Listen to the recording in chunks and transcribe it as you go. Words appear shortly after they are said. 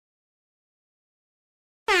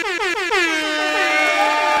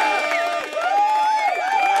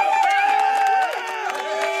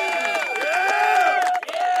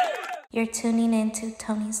You're tuning into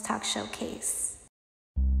Tony's Talk Showcase.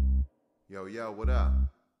 Yo, what up?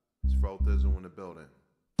 It's Fro Thizzle in the building.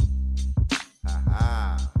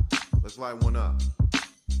 Ha. Let's light one up.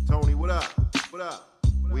 Tony, what up? What up?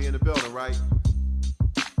 We in the building, right?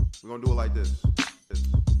 We're gonna do it like this.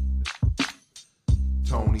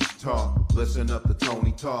 Tony's Talk, listen up to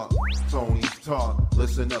Tony Talk. Tony's Talk,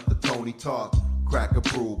 listen up to Tony Talk. Crack a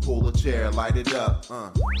brew, pull a chair, light it up.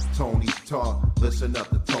 Tony's Talk, listen up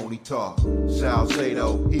to Tony Talk.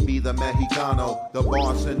 Salcedo, he be the Mexicano. The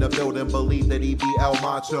boss in the building believe that he be El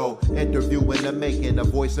Macho. Interview in the making, the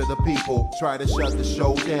voice of the people. Try to shut the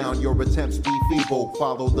show down, your attempts be feeble.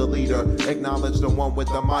 Follow the leader, acknowledge the one with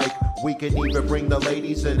the mic. We can even bring the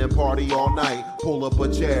ladies in and party all night. Pull up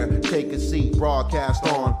a chair, take a seat, broadcast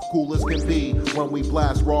on. Cool as can be when we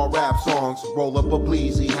blast raw rap songs. Roll up a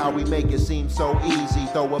pleasy, how we make it seem so easy.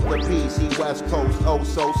 Throw up the PC, West Coast, oh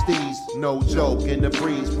so steez. No joke, in the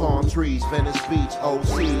breeze, palm trees, Venice Beach,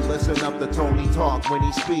 OC. Listen up to Tony Talk when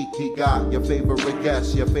he speak. He got your favorite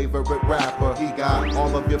guest, your favorite rapper. He got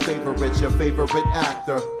all of your favorites, your favorite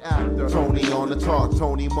actor. Tony on the talk,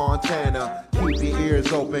 Tony Montana. Keep your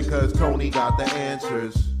ears open cause Tony got the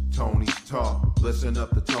answers. Tony's Talk, listen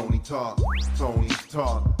up to Tony Talk. Tony's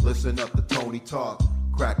Talk, listen up to Tony Talk.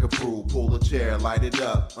 Crack a brew, pull a chair, light it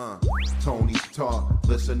up. Tony's Talk,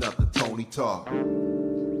 listen up to Tony Talk.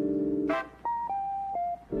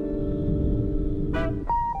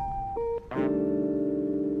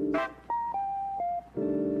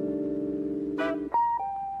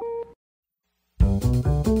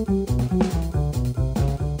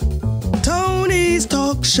 Tony's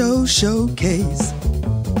Talk Show Showcase.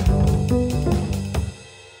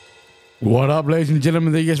 What up, ladies and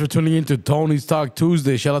gentlemen? Thank you guys for tuning in to Tony's Talk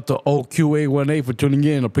Tuesday. Shout out to OQA18 for tuning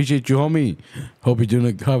in. Appreciate you, homie. Hope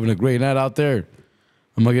you're having a great night out there.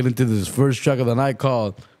 I'm going to get into this first track of the night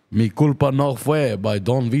called Mi Culpa No Fue by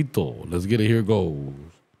Don Vito. Let's get it. Here goes.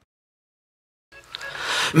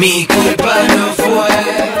 Mi culpa no fue.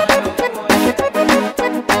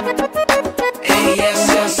 Ella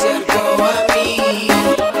se acercó a mí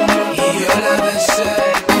y yo la besé.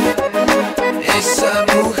 Esa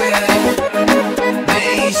mujer me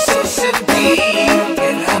hizo sentir que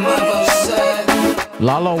la amaba usted.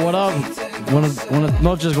 Lalo, what up? Buenas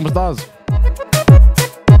noches, ¿cómo estás?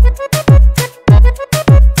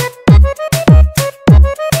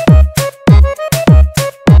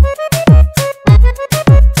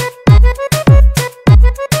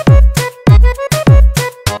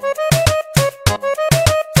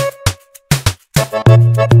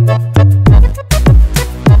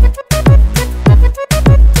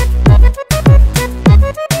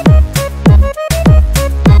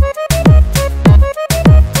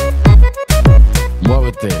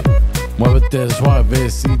 Muévete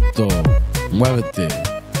suavecito,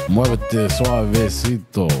 muévete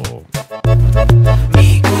suavecito.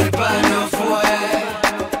 Mi culpa no fue.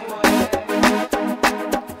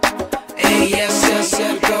 Ella se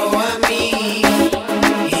acercó a mí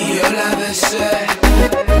y yo la besé.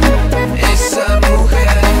 Esa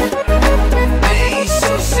mujer me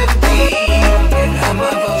hizo sentir que la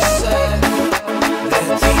amaba usted. De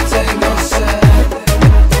ti tengo sed.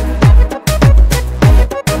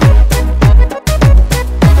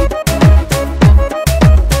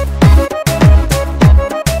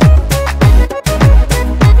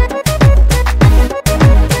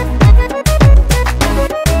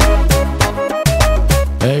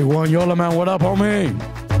 Hey, Juan Yola, man, what up, homie?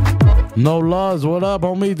 No Laws, what up,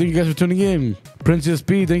 homie? Thank you guys for tuning in. Princess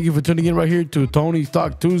P, thank you for tuning in right here to Tony's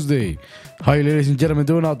Talk Tuesday. How you ladies and gentlemen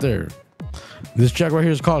doing out there? This track right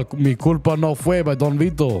here is called Mi Culpa No Fue by Don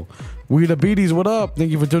Vito. We the Beaties, what up?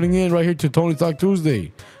 Thank you for tuning in right here to Tony's Talk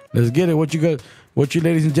Tuesday. Let's get it. What you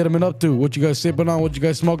ladies and gentlemen up to? What you guys sipping on? What you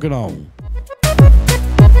guys smoking on?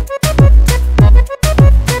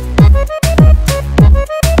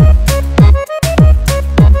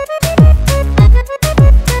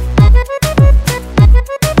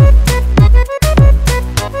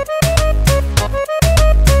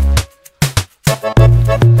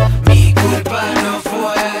 Mi culpa no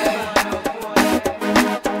fue.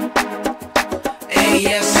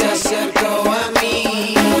 Ella se acercó a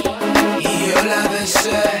mí y yo la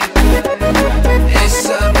besé.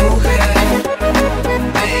 Esa mujer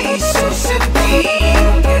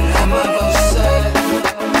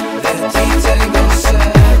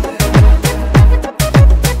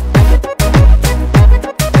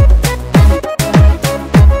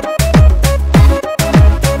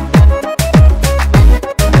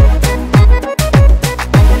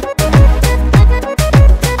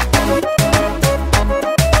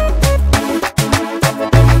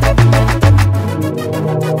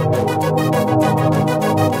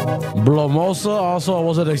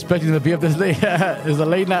wasn't expecting to be up this late. It's a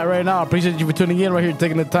late night right now. I appreciate you for tuning in right here,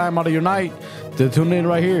 taking the time out of your night to tune in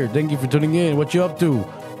right here. Thank you for tuning in. What you up to?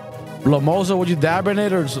 Lamosa, what you dabbing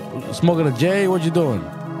it or smoking a J? What you doing?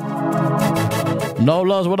 No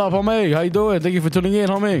Loves, what up, homie? How you doing? Thank you for tuning in,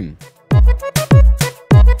 homie.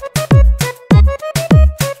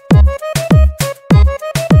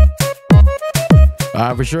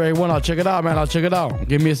 Alright, for sure, A1, I'll check it out, man. I'll check it out.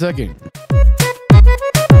 Give me a second.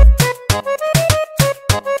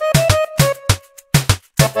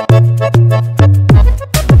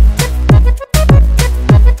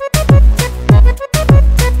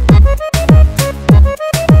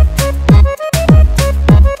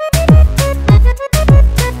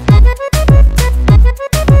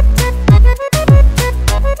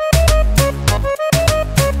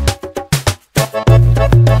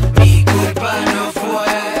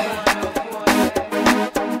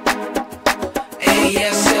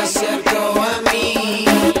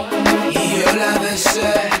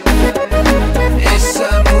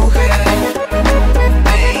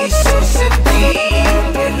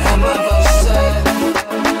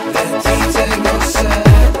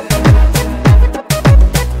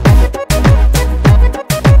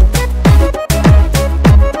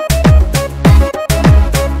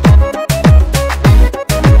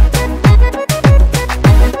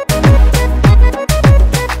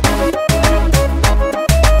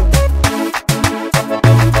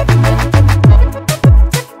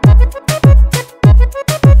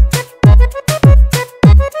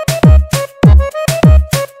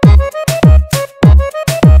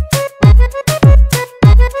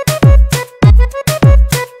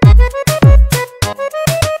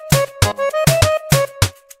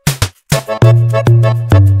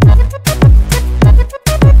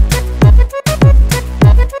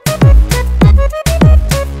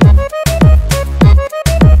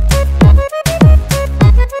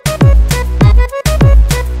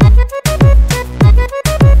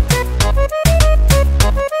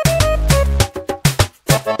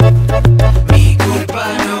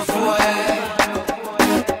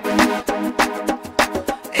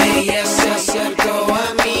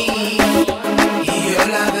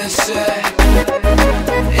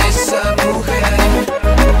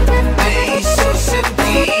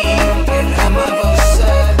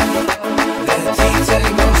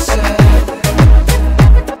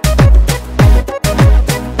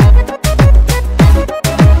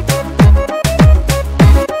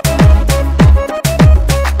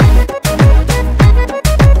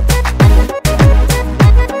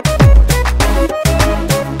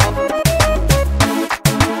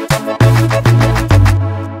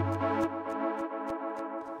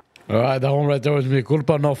 Alright, that one right there was Mi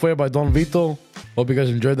Culpa No Fue by Don Vito. Hope you guys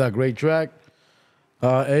enjoyed that great track.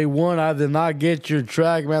 A1, I did not get your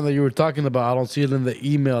track, man, that you were talking about. I don't see it in the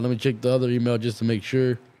email. Let me check the other email just to make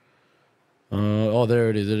sure. Oh, there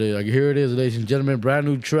it is. Here it is, ladies and gentlemen. Brand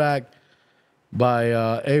new track by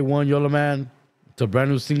A1 Yola Man. It's a brand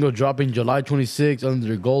new single dropping July 26th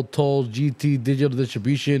under Gold Toll GT Digital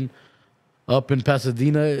Distribution. Up in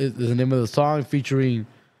Pasadena is the name of the song, featuring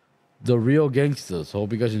The Real Gangsters.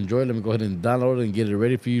 Hope you guys enjoy it. Let me go ahead and download it and get it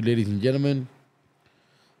ready for you, ladies and gentlemen.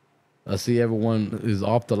 I see everyone is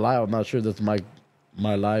off the live. I'm not sure if that's my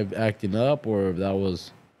live acting up or if that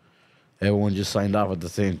was everyone just signed off at the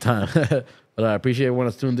same time. But I appreciate everyone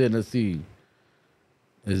that's tuned in. Let's see.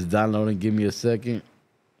 It's downloading. Give me a second.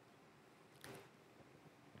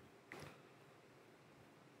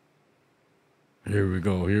 Here we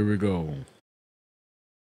go. Here we go.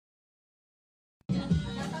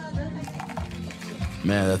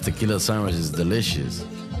 Man, that tequila sandwich is delicious,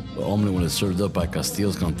 but only when it's served up by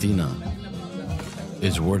Castillo's Cantina.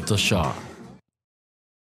 It's worth a shot.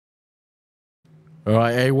 All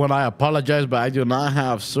right, A1, I apologize, but I do not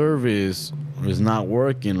have service. It's not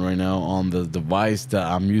working right now on the device that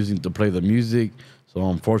I'm using to play the music. So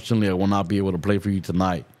unfortunately, I will not be able to play for you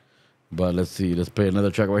tonight. But let's see. Let's play another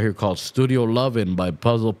track right here called Studio Lovin' by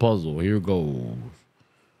Puzzle Puzzle. Here goes.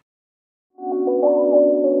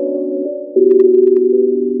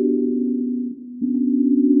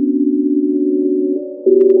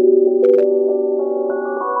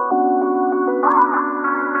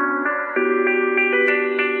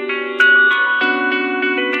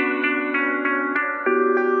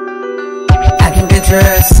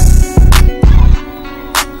 Dress,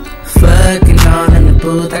 fucking on in the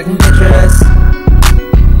booth, I can get dressed.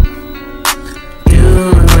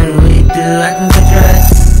 Doing what we do, I can get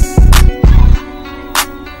dressed.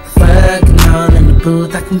 Fucking on in the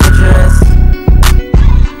booth, I can get dressed.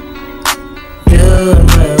 Doing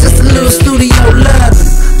what just a little studio loving.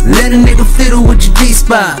 Let a nigga fiddle with your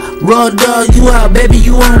G-spot. Raw dog, you out, baby,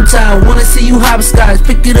 you on top. Wanna see you hopscotch,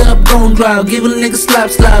 pick it up, gon' drop. Give a nigga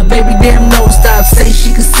slap, baby, damn, no stop. Say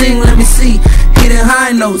she can sing, let me see. Hitting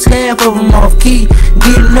high notes, half of them off key.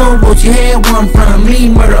 Getting no votes, you had one from me.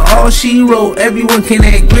 Murder all she wrote, everyone can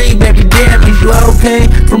agree. Baby, damn, is you okay?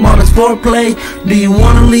 From all this foreplay, do you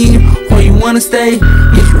wanna leave or you wanna stay?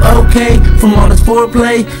 Is you okay? From all this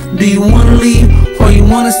foreplay, do you wanna leave or you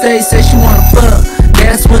wanna stay? Say she wanna fuck,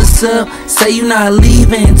 that's what's up. Say you not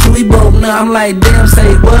leaving till we both know. I'm like, damn,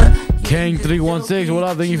 say what? King 316, what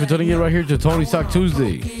up? Thank you for tuning in right here to Tony Talk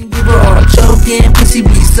Tuesday. Give her all choking, pussy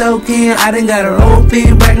be soaking. I done got her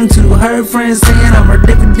open, bragging to her friends, saying I'm her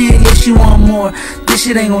different dick, yeah, she want more. This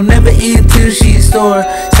shit ain't gon' never end till she in store.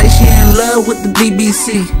 Say she in love with the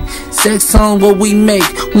BBC. Sex song, what we make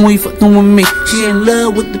when we fucking with me. She in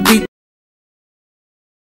love with the BBC.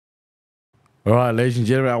 All right, ladies and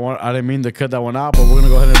gentlemen, I didn't mean to cut that one out, but we're gonna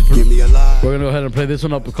go ahead and play this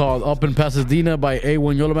one up called "Up in Pasadena" by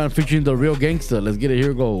A1 Yola Man featuring The Real Gangsta. Let's get it. Here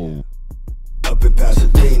we go. Up in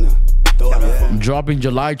Pasadena, Dropping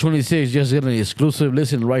July 26th. Just get an exclusive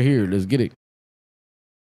listen right here. Let's get it.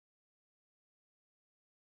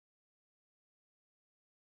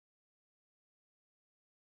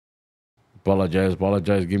 Apologize.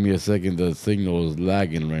 Give me a second. The signal is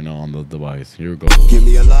lagging right now on the device. Here we go. give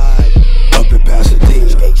me a line. Up in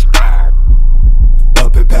Pasadena,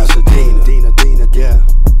 up in Pasadena, Dina, yeah.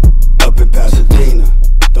 Up in Pasadena,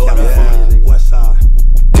 California, West Side.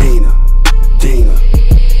 Dina.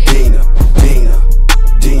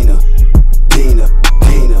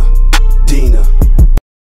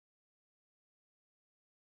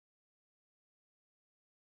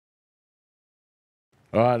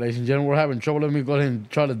 All right, ladies and gentlemen, we're having trouble. Let me go ahead and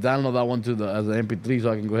try to download that one to the as an MP3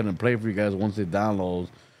 so I can go ahead and play for you guys once it downloads.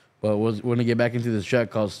 But we're gonna get back into this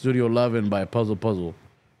track called Studio Lovin' by Puzzle.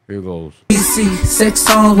 Here goes. Sex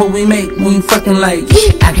songs, what we make when we fucking like.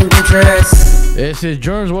 I can picture us. This is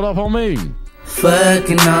Germs. What up, homie?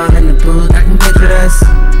 Fucking all in the booth. I can picture us.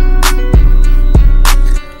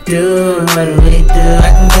 Doing what we do.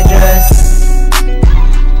 I can picture us.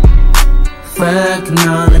 Fucking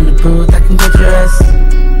all in the booth. I can picture us.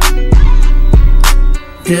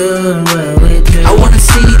 Doing what we do. I wanna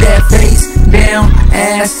see that face down,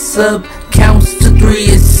 ass up, counts to 3,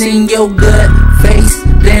 it's in your gut. Face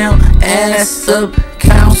down, ass up,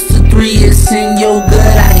 counts to 3, it's in your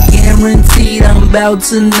gut. I guaranteed I'm about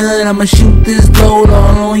to nut. I'ma shoot this load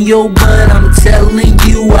all on your butt. I'm telling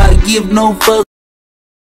you, I give no fuck.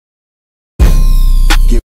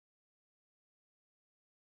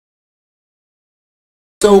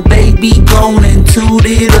 So baby, gon' and toot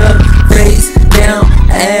it up. Face down,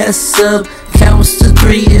 ass up, counts to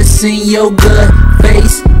 3, it's in your gut.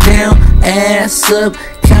 Face down, ass up,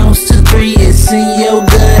 counts to 3, it's in your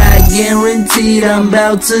gut. I guaranteed I'm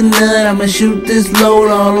about to nut. I'ma shoot this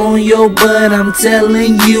load all on your butt. I'm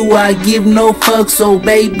telling you, I give no fuck. So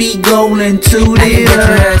baby, gon' and toot it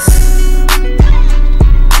up.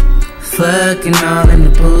 Fucking all in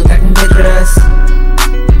the booth, I can picture us.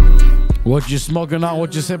 What you smoking on?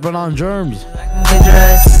 What you sipping on, Germs? I can picture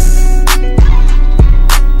us.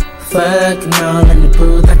 Fucking all in the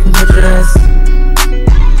booth, I can picture us.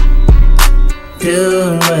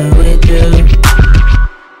 Doing what we do.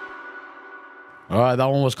 Alright, that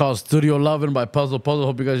one was called Studio Lovin' by Puzzle.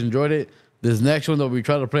 Hope you guys enjoyed it. This next one that we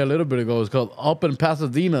tried to play a little bit ago is called Up in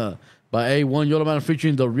Pasadena by A1 Yola Man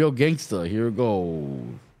featuring The Real Gangsta. Here we go.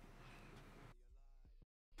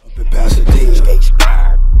 Up in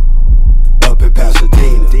Pasadena, up in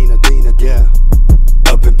Pasadena, Dina, yeah.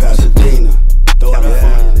 Up in Pasadena,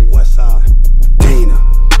 California, West Side. Dina.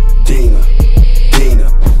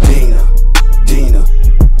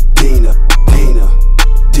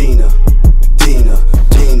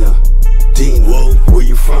 Whoa, where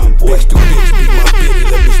you from? Boys, do bitch, be my bitty,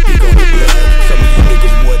 let me speak on the blood. Some of you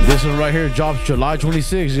niggas wouldn't. This one right here drops July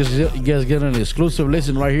 26th. You guys get an exclusive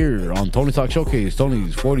listen right here on Tony Talk Showcase,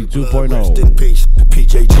 Tony's 42.0. Rest in peace.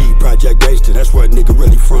 PJG, Project Gangsta, that's where a nigga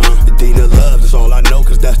really from. The Dina love is all I know,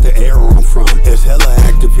 cause that's the era I'm from. It's hella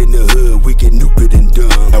active in the hood, we get stupid and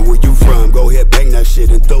dumb. Now where you from? Go ahead, bang that shit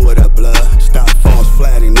and throw it up, blood. Stop false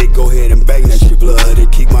flatting, they go ahead and bang that shit, blood. And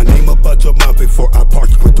keep my name up out your mouth before I park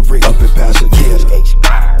you with the ring. Up in Pasadena,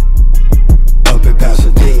 up in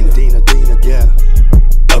Pasadena, Dina, yeah.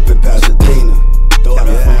 Up in Pasadena,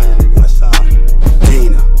 California, West Side.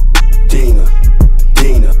 Dina. Dina.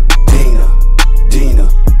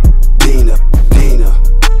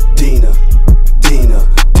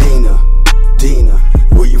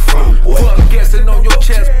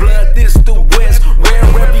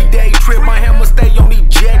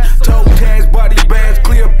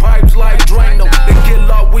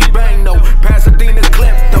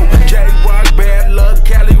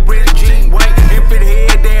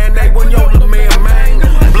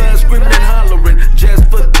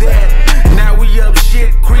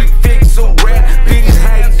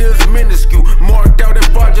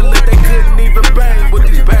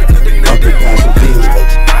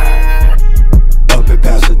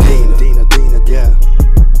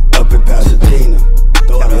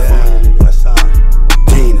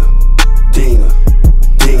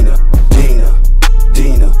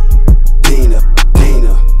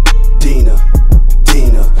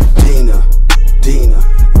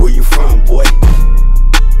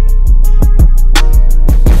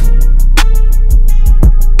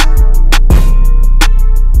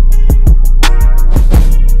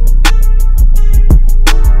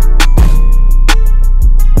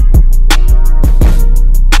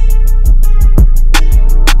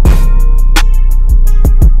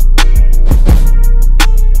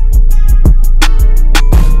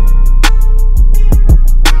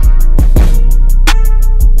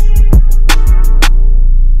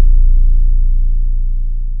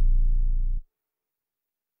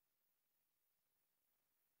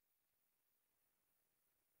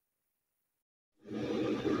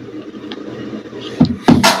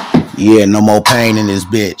 Yeah, no more pain in this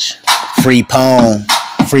bitch. Free Pone,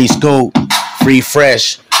 free Scoop, free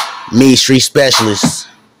Fresh, Meat Street Specialists.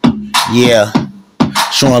 Yeah,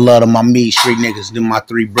 showing love to my Meat Street niggas, them my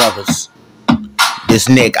 3 brothers. This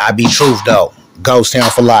Nick, I be truth though. Ghost Town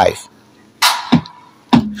for life.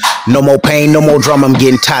 No more pain, no more drama, I'm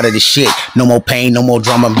getting tired of this shit. No more pain, no more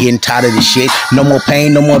drama, I'm getting tired of this shit. No more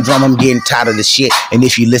pain, no more drama, I'm getting tired of this shit. And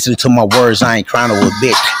if you listen to my words, I ain't crying over a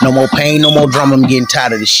bitch. No more pain, no more drama, I'm getting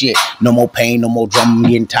tired of this shit. No more pain, no more drama, I'm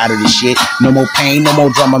getting tired of this shit. No more pain, no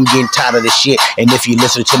more drama, I'm getting tired of this shit. And if you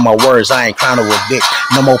listen to my words, I ain't crying over a bitch.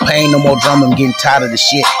 No more pain, no more drama, I'm getting tired of this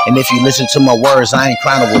shit. And if you listen to my words, I ain't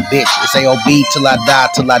crying over a bitch. It's AOB till I die,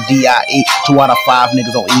 till I DIE. 2 out of 5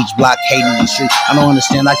 niggas on each block hating these streets. I don't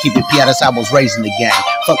understand, I keep it P.I. That's how I was raised in the gang.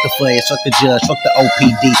 Fuck the feds, fuck the judge, fuck the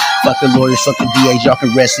OPD, fuck the lawyers, fuck the DAs, y'all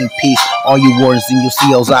can rest in peace. All you warriors and your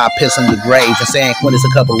COs, I'll piss on your graves. And saying when it's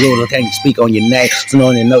a couple rules, I can't speak on your name. So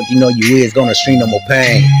knowing the note, you know you is gonna stream no more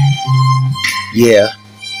pain. Yeah,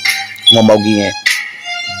 one more again.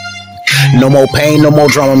 No more pain, no more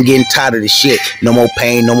drama, I'm getting tired of this shit. No more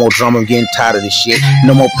pain, no more drama, I'm getting tired of this shit.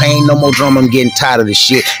 No more pain, no more drama, I'm getting tired of this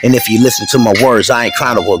shit. And if you listen to my words, I ain't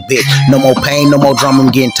crying over a bitch. No more pain, no more drama,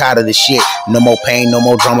 I'm getting tired of this shit. No more pain, no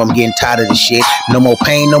more drama, I'm getting tired of this shit. No more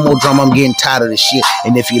pain, no more drama, I'm getting tired of this shit.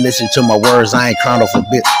 And if you listen to my words, I ain't crying over a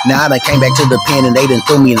bitch. Now I done came back to the pen and they done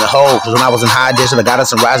threw me in the hole. Cause when I was in high dish, I got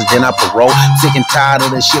us some rises, then I parole. Sick and tired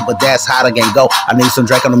of this shit, but that's how the game go. I need some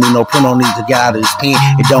Drake, I don't need no print, I don't need to get out of this pen.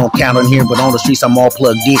 It don't count on here, but on the streets I'm all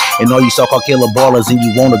plugged in. And all you so-called killer ballers and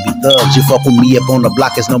you wanna be thugs. You fuck with me up on the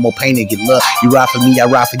block, it's no more pain to get love. You ride for me, I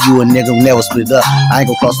ride for you, and nigga never split up. I ain't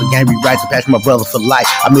gon' cross the game, rewrite the patch, my brother for life.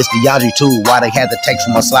 I miss DeAndre too, why they had the text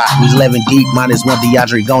from my slide. We was 11 deep, minus 1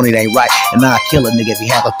 DeAndre gone, it ain't right. And I'll kill a nigga if he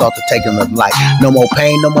had the thought to take another life. No more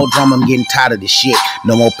pain, no more drama, I'm getting tired of this shit.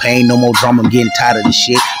 No more pain, no more drama, I'm getting tired of this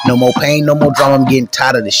shit. No more pain, no more drama, I'm getting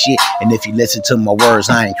tired of this shit. And if you listen to my words,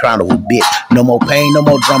 I ain't crying over a bitch. No more pain, no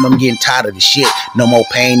more drama, I'm getting tired of this shit. No more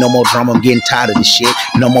pain, no more drama, I'm getting tired of this shit.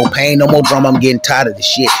 No more pain, no more drama, I'm getting tired of this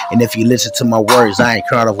shit. And if you listen to my words, I ain't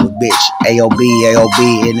crying over a bitch. AOB,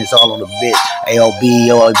 AOB, and it's all on the bitch. AOB,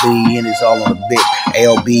 AOB, and it's all on the bitch.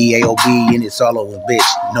 AOB, AOB, and it's all on the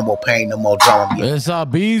bitch. No more pain, no more drama. Let's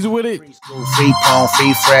bees with it. Free School, free Pone,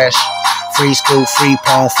 free Fresh. Free School, free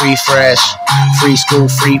Pone, free Fresh. Free School,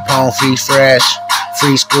 free Pone, free Fresh.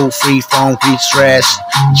 Free School, free phone, free stress.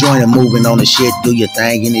 Join the movement on the shit, do your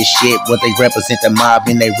thing in this shit. What they represent the mob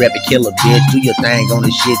and they rep it, kill a bitch. Do your thing on the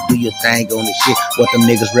shit, do your thing on the shit. What them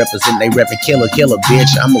niggas represent, they rep it, kill a bitch.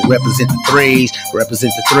 I'ma represent the threes,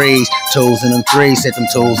 represent the threes. Tools in them threes, set them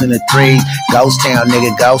tools in the threes. Ghost Town,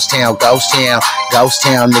 nigga, Ghost Town, Ghost Town. Ghost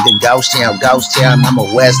Town, nigga, Ghost Town, Ghost Town. I'm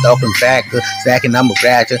a West Oakland factor, stacking, I'm a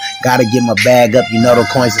factor. Gotta get my bag up, you know the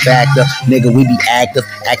coins is active. Nigga, we be active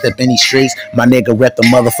in these streets. My nigga rep the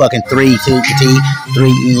motherfucking 3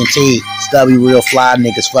 ENT. Stubby real fly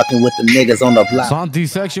niggas fucking with the niggas on the block. Santi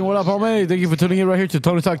section, what up, homie? Thank you for tuning in right here to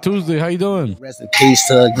Tony Talk Tuesday. How you doing? Rest in peace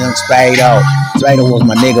to young Spado. Spado was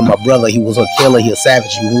my nigga, my brother. He was a killer, he a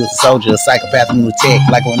savage. He was a soldier, a psychopath, a lunatic,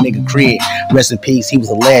 like my nigga Craig. Rest in peace, he was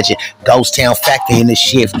a legend. Ghost Town factor in the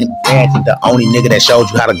shift. The only nigga that showed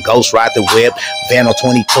you how to ghost ride the whip. Vano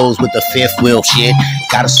 22s with the 5th wheel shit.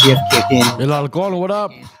 Got a shift kicked in. El Alcohol, what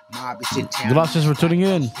up? Gracias for tuning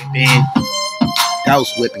in.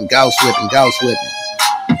 Ghost whipping, ghost whipping, ghost whipping.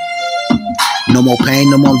 No more pain,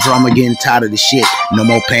 no more drama, getting tired of the shit. No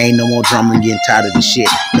more pain, no more drama, getting tired of the shit.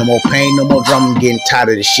 No more pain, no more drama, getting tired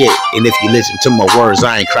of the shit. And if you listen to my words,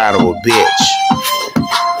 I ain't cried over a bitch.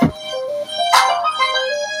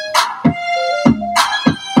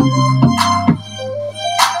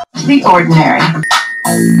 The ordinary.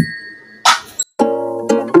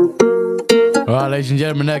 All right, ladies and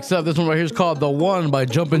gentlemen, next up, this one right here is called The One by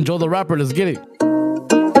Jumpin' Joe the Rapper. Let's get it.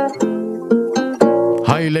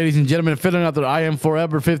 Hi, ladies and gentlemen, filling out there. I am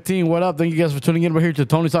Forever 15. What up? Thank you guys for tuning in right here to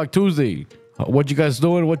Tony Talk Tuesday. What you guys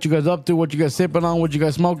doing? What you guys up to? What you guys sipping on? What you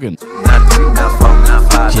guys smoking? Not 3, not 4,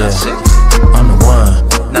 not 5, not 6. I'm the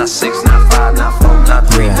one. Not 6, not 5, not 4, not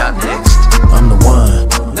 3, not next. I'm the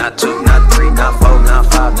one. Not 2, not 3, not 4, not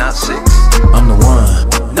 5, not 6. I'm the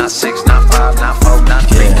one. Not 6, not 5, not 4, not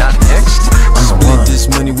 3, not next. Split this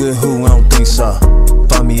money with who? I don't think so.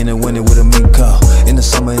 Find me in the winter with a mink call. In the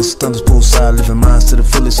summer in Stunner's poolside, living mines to the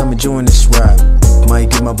fullest. I'm enjoying this ride. Might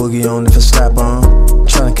get my boogie on if I slap on.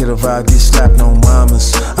 Tryna get a vibe, get slapped on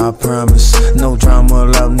mamas. I promise, no drama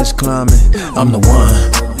allowed in this climate. I'm the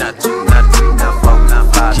one. Not 2, not 3, not 4,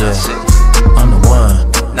 not 5, not 6. I'm the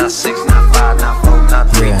one. Not 6, not 5, not 4,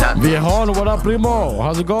 not 3, not next. Viejon, what up, primo?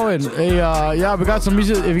 How's it going? Hey, yeah, we got some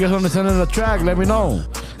music. If you guys want to send in a track, let me know.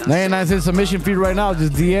 99-cent submission fee right now.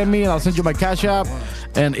 Just DM me and I'll send you my Cash App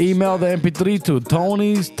and email the MP3 to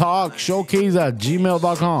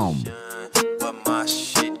Tony'sTalkShowcase@gmail.com.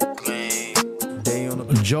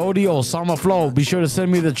 Jody Osama Flow. Be sure to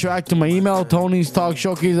send me the track to my email,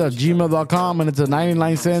 Tony'sTalkShowcase@gmail.com, and it's a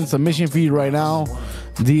 99-cent submission fee right now.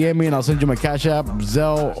 DM me and I'll send you my Cash App,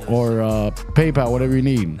 Zelle, or PayPal, whatever you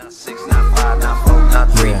need.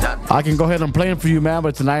 I can go ahead and play them for you, man, but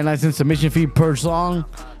it's a 99-cent submission fee per song,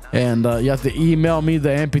 and you have to email me the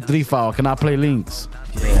MP3 file. I cannot play links.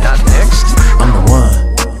 I'm the one.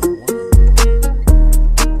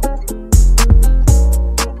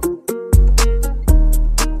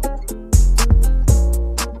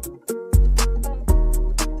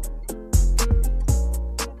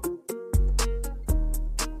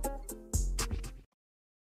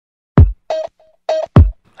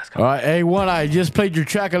 All right, A1, I just played your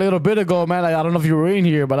track a little bit ago, man. I don't know if you were in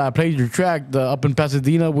here, but I played your track, the Up in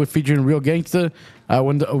Pasadena, with featuring Real Gangsta. I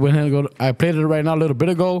played it right now a little bit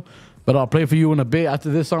ago, but I'll play it for you in a bit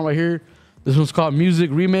after this song right here. This one's called Music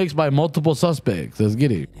Remix by Multiple Suspects. Let's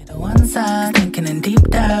get it. One side, thinking in deep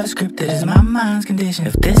dive, scripted is my mind's condition.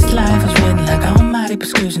 If this life was written like almighty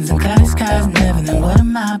prescriptions and cloudy skies in heaven, then what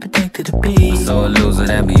am I predicted to be? So a loser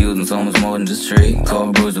that be using so much more than just treat.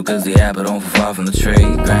 Cold bruiser cause the apple don't fall far from the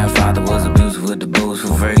tree. Grandfather was abusive with the booze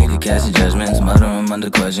for free. To cast the judgments, mutter them under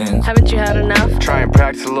questions. Haven't you had enough? Try and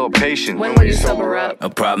practice a little patience. When will you sober up? A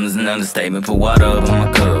problem's an understatement, put water up on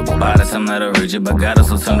my cup. By the time that I reach it, but God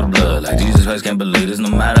also turn the blood. Like Jesus Christ can't believe this, no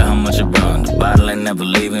matter how much it run. The bottle ain't never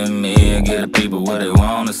leaving me. I get the people what they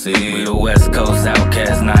wanna see. We the West Coast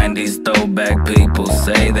outcast, 90s throwback people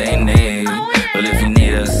say they need. But if you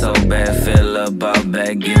need us so bad, fill up our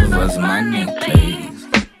bag, give us money, please.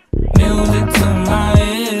 Music to my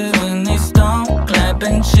ears when they stomp, clap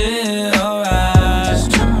and cheer, alright.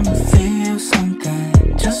 Just trying to feel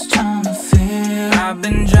something, just trying to feel. I've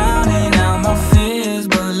been drowning out my fears,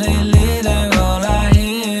 but lately they're all I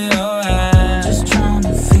hear, alright. Just trying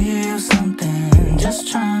to feel something, just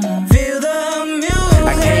trying to feel the music.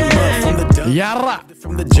 I came up from the dump. Yara.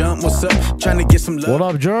 From the jump, what's up? Trying to get some love. What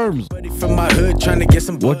up, Germs? From my hood, trying to get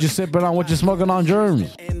some blood. What you sipping on? What you smoking on,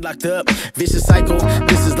 Germs? And locked up, vicious cycle.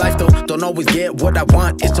 This is life though. Don't always get what I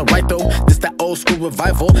want. It's alright though. This that old school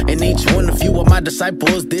revival. And each one of you are my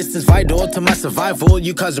disciples. This is vital to my survival.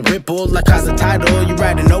 You cause a ripple, like cause a tidal. You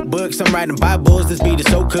writing notebooks, I'm writing Bibles. This beat is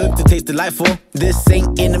so cooked to taste delightful. This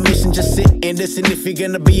ain't intermission, just sit and listen. If you're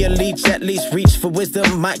gonna be a leech, at least reach for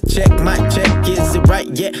wisdom. Mic check, is it right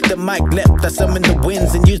yet? The mic left, I summon the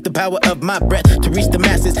winds and use the power of my breath to reach the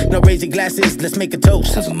masses. No raising glasses, let's make a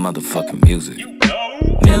toast. That's some motherfucking music.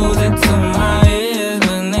 Music to my ears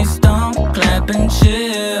when they stomp, clap and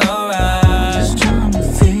cheer, alright. Just trying to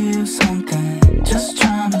feel something, just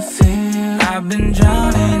trying to feel. I've been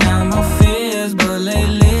drowning out my fears, but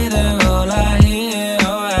lately they're all I hear,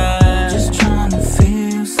 alright. Just trying to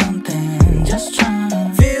feel something, just trying to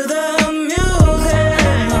feel the music.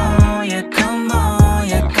 Come on, yeah, come on,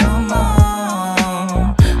 yeah, come on.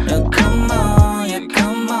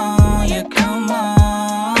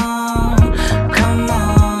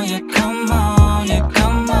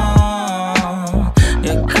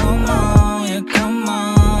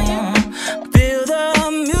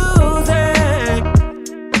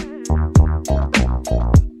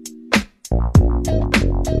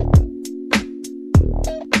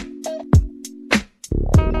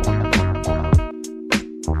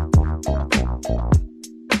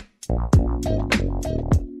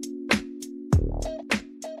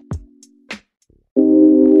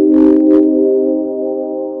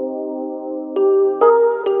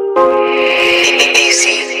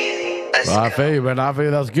 I feel you, man. I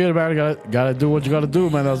feel that's good, man. Gotta do what you gotta do,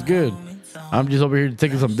 man. That's good. I'm just over here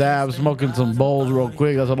taking some dabs, smoking some bowls real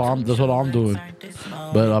quick. That's what I'm doing.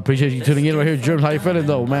 But I appreciate you tuning in right here, Germs. How you feeling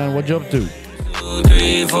though, man? What you up to? 2,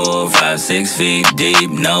 3, 4, 5, 6 feet deep,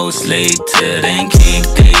 no sleep till then keep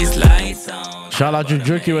these lights on. Shout out your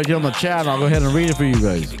jerky right here on the chat. I'll go ahead and read it for you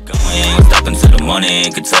guys. Stop until the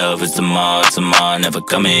morning, could tell if it's tomorrow never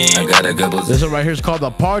coming. I gotta go. This one right here is called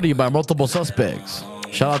The Party by Multiple Suspects.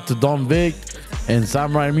 Shout out to Don Vic and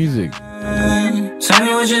Samurai Music. Tell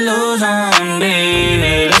me what you lose on,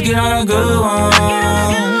 baby. Let's get on a good one.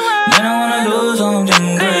 Then I wanna do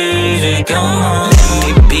something crazy. Come on.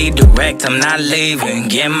 Be direct, I'm not leaving.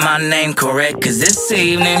 Get my name correct, cause this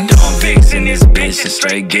evening Don Vic's in this bitch is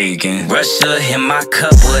straight geeking. Russia in my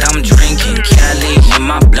cup, what I'm drinking. Cali in my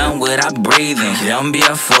my blunt without breathing. Don't be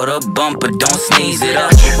up for the bumper, don't sneeze it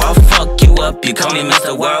up. I'll fuck you up, you call me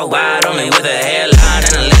Mr. Worldwide, only with a hairline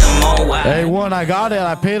and a little more wide. Hey, one, I got it.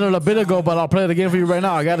 I paid it a bit ago, but I'll play it again for you right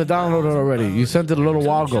now. I got it downloaded already. You sent it a little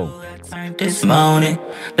while ago. This morning,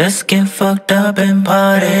 let's get fucked up and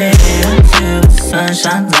party until the sun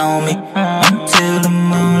shines on me, until the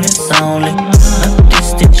moon is only a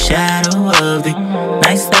distant shadow of the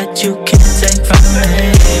nights that you can't take from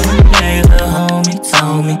me. One day the homie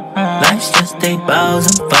told me life's just 8 balls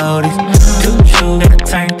and 40s. Too true, got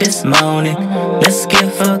turned this morning. Let's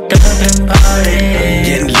get fucked up and party.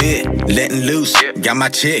 Getting lit, letting loose. Got my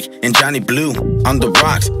chick and Johnny Blue on the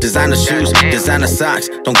rocks. Designer shoes, designer socks.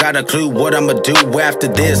 Don't got a clue what I'ma do after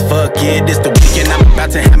this. Fuck it, it's the weekend. I'm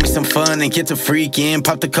about to have me some fun and get to freaking.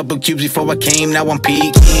 Popped a couple cubes before I came. Now I'm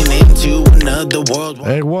peeking into another world.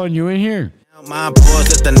 Hey, one, you in here? My boys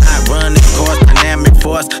let the night run its course, dynamic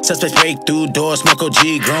force. Suspects break through doors, smoke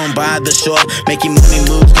OG, grown by the shore. Making money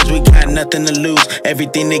moves, cause we got nothing to lose.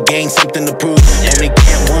 Everything to gain, something to prove. Only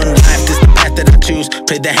get one life, this the path that I choose.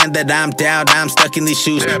 Play the hand that I'm dealt, I'm stuck in these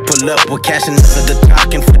shoes. Pull up with cash and for the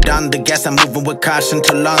talking. Foot on the gas, I'm moving with caution.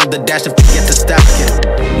 Too long the dash and forget to stop it.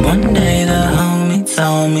 One day the homie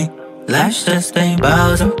told me life's just 8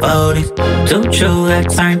 balls and 40s. Too true, I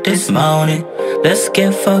turned this morning. Let's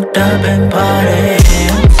get fucked up and party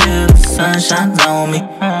until the sun shines on me,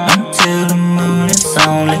 until the moon is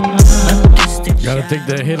only a distant. Gotta take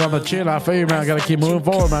the hit on the chin. I feel you, man. Gotta keep moving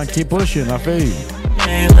forward, man. Keep pushing. I feel you.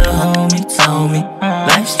 The homie told me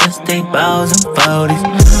life's just 8 balls and 40s.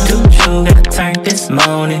 Too true, got turned this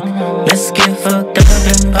morning. Let's get fucked up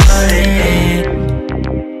and party.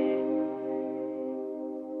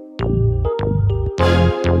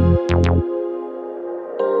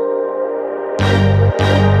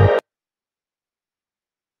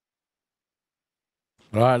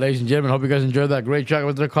 All right, ladies and gentlemen, hope you guys enjoyed that great track.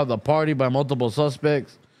 They're called The Party by Multiple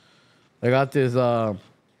Suspects. I got this. I'm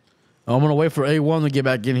going to wait for A1 to get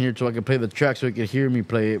back in here so I can play the track so you can hear me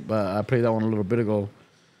play it. But I played that one a little bit ago.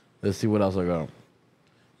 Let's see what else I got.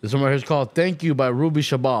 This one right here is called Thank You by Ruby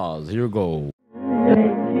Shabazz. Here we go.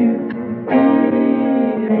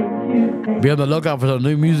 Be on the lookout for some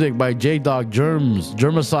new music by J-Dog Germs,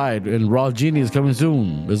 Germicide, and Raw Genie is coming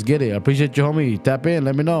soon. Let's get it. I appreciate you, homie. Tap in.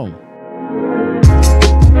 Let me know.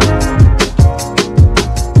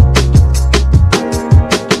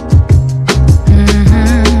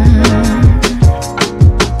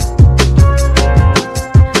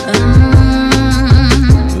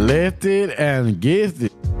 Lifted and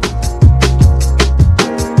gifted.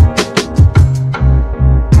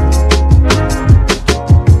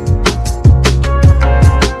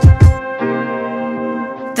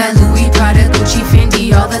 That Louis, Prada, Gucci,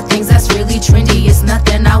 Fendi, all the things that's really trendy. It's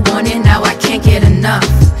nothing I wanted, now I can't get enough.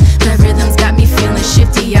 The rhythms got me feeling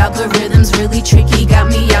shifty, algorithms really tricky. Got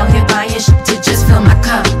me out here buying shit to just fill my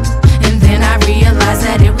cup. And then I realized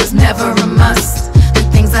that it was never a must. The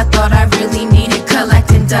things I thought I really needed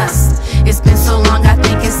collecting dust. It's been so long, I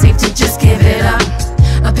think it's safe to just give it up.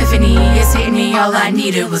 Epiphany is hitting me, all I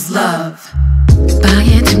needed was love.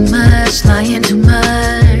 Buying too much, lying too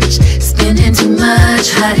much, spending too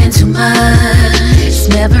much, hiding too much. It's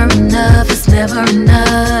never enough, it's never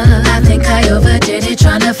enough. I think I overdid it,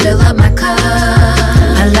 trying to fill up my cup.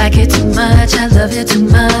 I like it too much, I love it too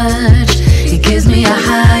much. It gives me a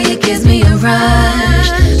high, it gives me a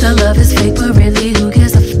rush. The love is fake, but really who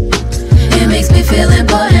gives a It makes me feel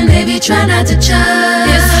important, baby, try not to judge.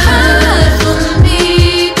 It's hard for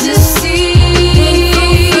me to see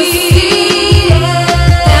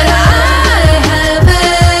that I have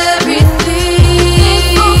everything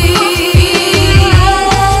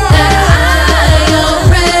that I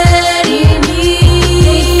already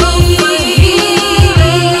need.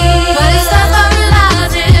 But it's tough on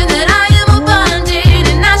realizing that I am abundant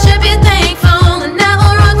and I should be thankful and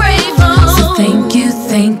never ungrateful. So thank you,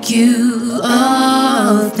 thank you,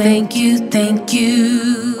 oh, thank you, thank you.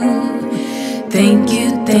 Thank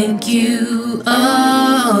you, thank you,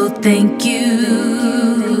 oh, thank you.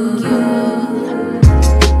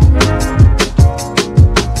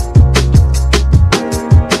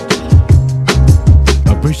 I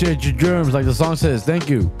appreciate your germs, like the song says. Thank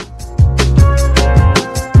you.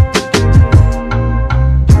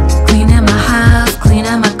 Cleaning my house,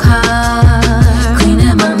 cleaning my car,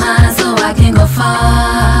 cleaning my mind so I can go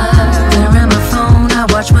far. Clearing my phone, I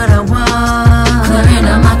watch what I want. Clearing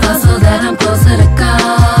out my thoughts so that I'm closer to God.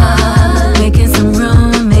 Making some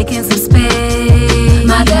room, making some space.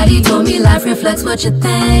 My daddy told me life reflects what you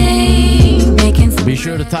think. Making some Be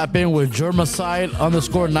sure to tap in with Germicide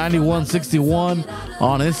 _9161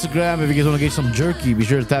 on Instagram. If you guys want to get some jerky, be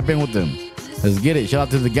sure to tap in with them. Let's get it. Shout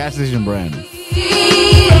out to the gas station brand. That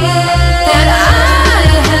I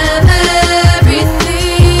have everything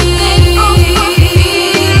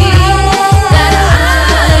that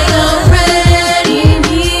I already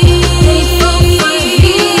need.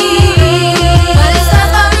 But it's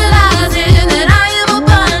tough on realizing that I am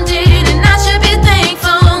abundant and I should be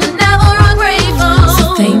thankful and never ungrateful. So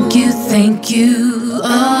thank you,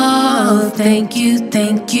 oh, thank you,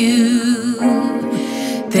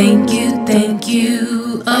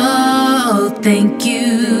 oh, thank you.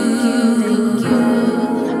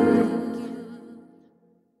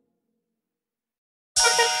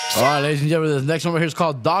 All right, ladies and gentlemen, this next one right here is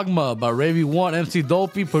called Dogma by Ravy One, MC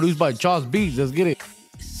Dopey, produced by Charles Beats. Let's get it.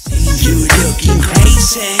 You looking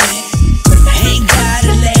crazy, ain't got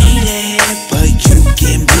a lady, but you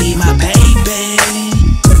can be my baby.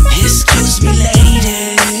 Excuse me,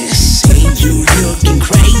 lady, see you looking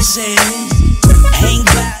crazy, ain't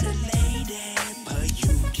got a lady, but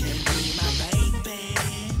you can be my baby.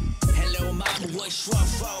 Hello, mama, what's your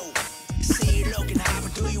fault? See you looking high,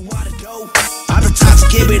 but do you wanna go? I'm the type to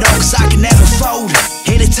give it all, cause I can never fold.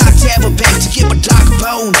 Hit the top to have a back to get my dog a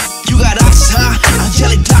bone. You got options, huh? I'm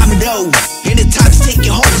jelly domino. In the time to take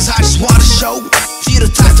you home, cause I just wanna show. See the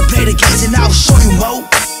type to play the games and I'll show you more.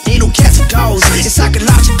 Ain't no cats or dogs, it's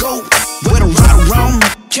psychological. Whether right or wrong,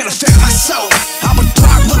 can't affect my soul. I'm a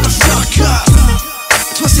dog, motherfucker.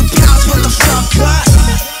 Twisted pounds, motherfucker.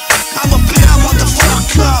 I'm a pound,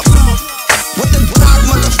 motherfucker. With the dog,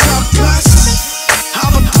 motherfuckers.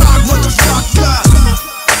 I'm a dog, motherfucker.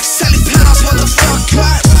 Selling pounds, motherfucker.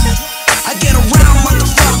 I get around,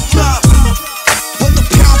 motherfucker. With the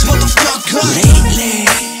pounds, motherfucker. Lately,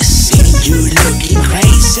 see you looking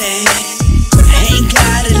crazy. Ain't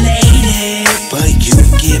got a lady, but you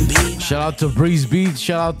can be. Shout out to Breeze Beats.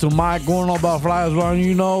 Shout out to Mike going on about flyers around,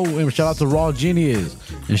 you know. And shout out to Raw Genius.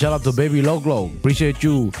 And shout out to Baby Loglo. Appreciate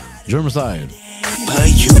you, Germicide. But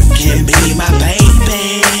you can be my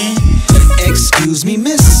baby. Excuse me,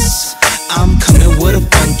 miss, I'm coming with a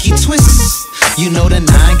funky twist. You know that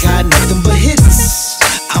I ain't got nothing but hits.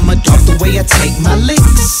 I'm a dog the way I take my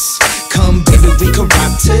licks. Come baby, we can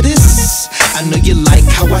rock to this. I know you like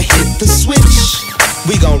how I hit the switch.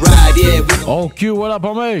 We gon' ride, yeah. Oh, Q, what up,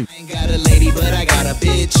 homie? I ain't got a lady, but I got a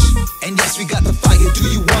bitch. And yes, we got the fire. Do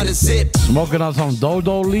you wanna sip? Smoking on some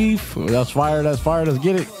Dodo leaf. That's fire, let's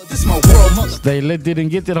get it. This my world, mother. Stay lit, didn't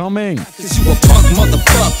get it, homie. Cause you a punk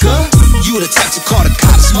motherfucker. You the type to call the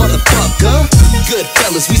cops, motherfucker. Good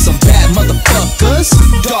fellas, we some bad motherfuckers.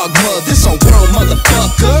 Dogma, this our world,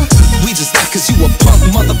 motherfucker. We just not cause you a punk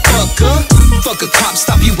motherfucker. Fuck a cop,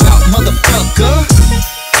 stop you out, motherfucker.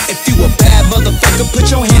 If you a bad motherfucker,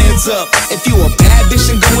 put your hands up. If you a bad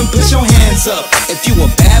bitch, then go and put your hands up. If you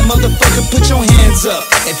a bad motherfucker, put your hands up.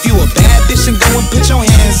 If you a bad bitch, then go and put your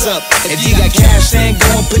hands up. If you got cash, then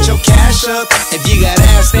go and put your cash up. If you got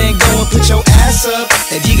ass, then go and put your ass up.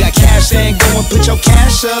 If you got cash, then go and put your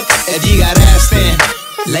cash up. If you got ass, then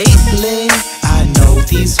lately, I know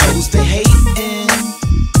these hoes been hating.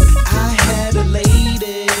 I had a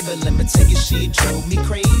lady, but let me tell you, she drove me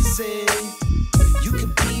crazy. You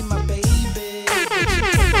can be my baby.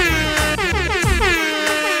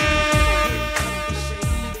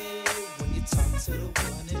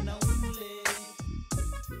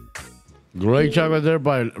 Great track right there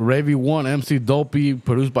by Ravy One, MC Dopey,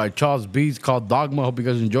 produced by Charles Beats, called Dogma. Hope you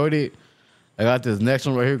guys enjoyed it. I got this next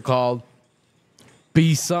one right here called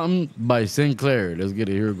Be Something by Sinclair. Let's get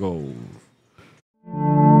it. Here it goes.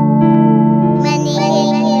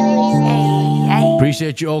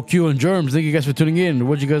 Appreciate you, OQ and Germs. Thank you guys for tuning in.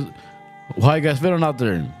 How you guys feeling out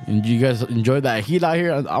there? And you guys enjoy that heat out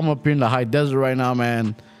here? I'm up here in the high desert right now,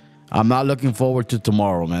 man. I'm not looking forward to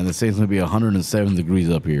tomorrow, man. They say it's gonna be 107 degrees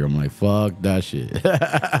up here. I'm like, fuck that shit.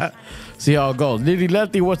 See how it goes. Lily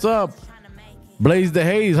Letty, what's up? Blaze the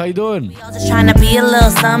Haze, how you doing? Just trying to be a little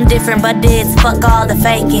something different, but it's fuck all the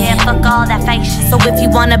faking. Fuck all that fake shit. So if you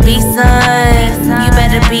wanna be son, you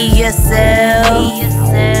better be yourself.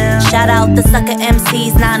 Shout out the sucker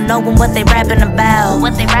MCs not knowing what they rapping about.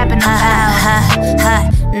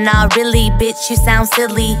 Nah, really, bitch, you sound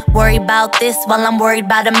silly. Worry about this while I'm worried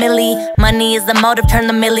about a milli. Money is the motive, turn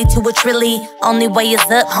the milli to a trilly. Only way is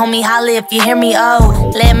up, homie, holla if you hear me.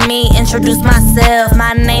 Oh, let me introduce myself.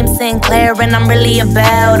 My name's Sinclair and I'm really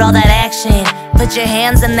about all that action. Put your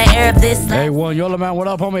hands in the air if this. Hey, one, Yola man, what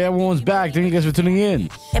up, homie? Everyone's back. Thank you guys for tuning in.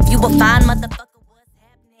 If you a fine motherfucker,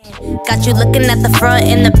 got you looking at the front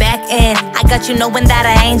and the back end. I got you knowing that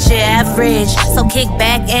I ain't your average. So kick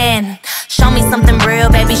back and show me something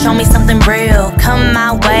real, baby, show me something real. Come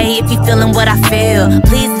my way if you feeling what I feel.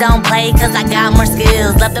 Please don't play, cause I got more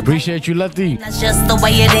skills. Left the Appreciate you, Lefty. That's just the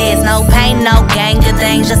way it is. No pain, no gain, good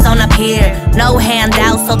things just on up here. No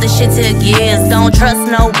handouts, so this shit took years. Don't trust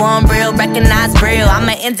no one, real, recognize real. I'm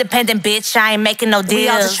an independent bitch, I ain't making no deals. We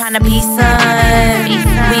all just tryna be son.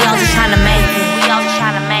 We all just tryna make it. We all just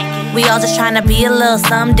tryna make it. We all just tryna be a little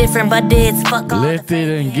something different, but it's fuck all. Lift it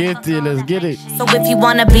and get it, let's get it. So if you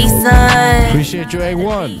wanna be son, appreciate you,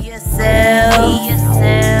 A1.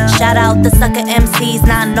 Shout out the sucker MCs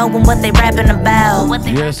not knowing what they rapping about.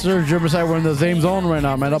 Yes, sir. Riverside, we're in the same zone right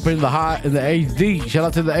now, man. Up in the high, in the HD. Shout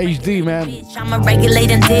out to the HD, man. I'm a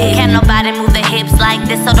regulating dick. Can't nobody move their hips like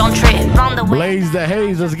this, so don't trip. On the Blaze the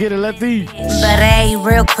haze, let's get it, Lefty. But hey,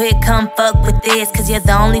 real quick, come fuck with this, cause you're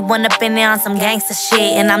the only one up in there on some gangster shit,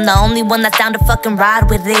 and I'm the only one that's down to fucking ride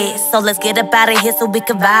with it. So let's get up out of here so we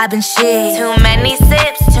can vibe and shit. Too many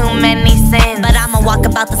sips, too many sins, but I'ma walk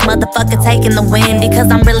about this motherfucker taking the win,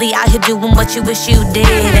 because I'm really out here doing what you wish you did.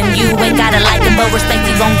 And you ain't gotta like it, but respect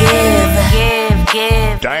you gon' give.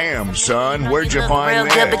 Damn, son, where'd you find real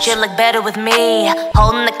this? good, but you look better with me,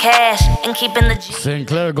 holding the cash and keeping the G.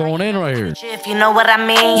 Sinclair going in right here. If you know what I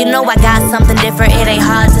mean. You know I got something different, it ain't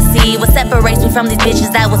hard to see. What separates me from these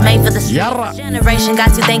bitches that was made for the street. Generation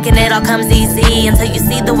got you thinking it all comes easy, until you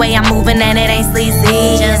see the way I'm moving and it ain't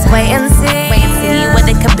sleazy. Just wait and see what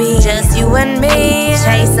it could be. Just you and me,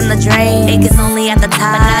 chasing the dream. It gets only at the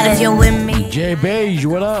top, but not if you're with me. J Beige,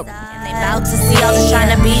 what up? About to see all just trying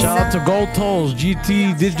to be. Shout out to Gold Tolls,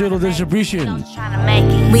 GT Digital Distribution.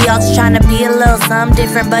 We all just trying to be a little something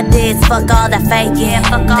different, but it's fuck all that fake, yeah,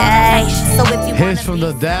 fuck all that fake. So if you hits from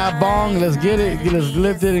the dab bong, let's get it, let's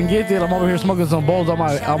lift it and get it. I'm over here smoking some bowls on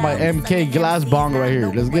my MK glass bong right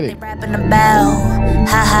here. Let's get it. Rapping about,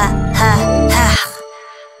 ha ha ha ha.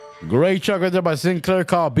 Great track right there by Sinclair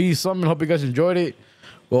called Be Something. Hope you guys enjoyed it.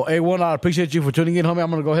 Well, A1, I appreciate you for tuning in, homie. I'm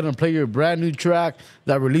going to go ahead and play your brand new track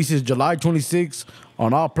that releases July 26th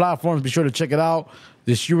on all platforms. Be sure to check it out.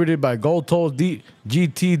 Distributed by Gold Tolls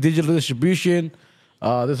GT Digital Distribution.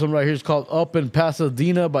 This one right here is called Up in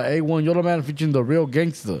Pasadena by A1 Yola Man featuring The Real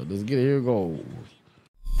Gangsta. Let's get it. Here it goes.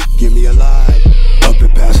 Give me a line. Up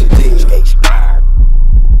in Pasadena.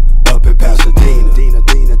 Up in Pasadena. Dina,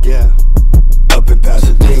 yeah. Up in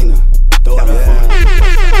Pasadena.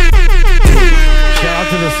 Shout out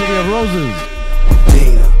to the City of Roses.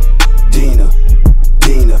 Dina.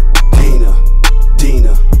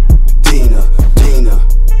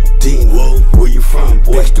 Whoa, where you from?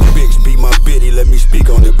 Next to bitch, be my biddy, let me speak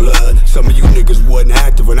on the blood. Some of you niggas wasn't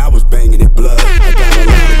active when I was banging it blood. I got a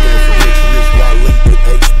lot of guns for rich, while late at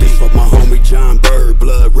HB. For my homie John Bird,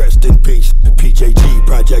 blood, rest in peace. PJG,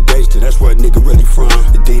 Project Gangster, that's where a nigga really from.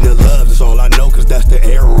 The Dina love, that's all I know, cause that's the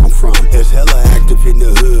era I'm from. It's hella active in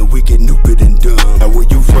the hood, we get stupid and dumb. Now where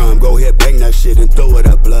you from? Go ahead, bang that shit and throw it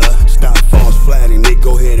up, blood. Stop false flatting, they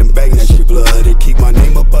go ahead and bang that shit, blood. And keep my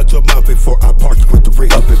name up out your mouth before I park you with the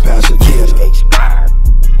rig. Up in Pasadena.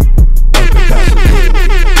 Up in Pasadena.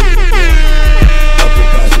 Up in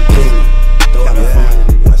Pasadena.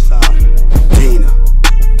 California, West Side.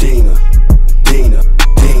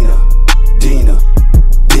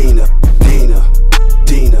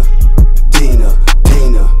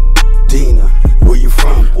 Dina. Where you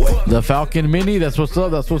from, boy? The Falcon Mini, that's what's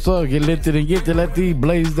up, that's what's up. Get lifted and get to let the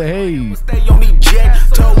blaze the haze. Stay on the jet,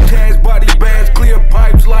 toe tags, body bags, clear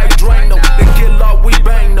pipes like Drano. They get low, we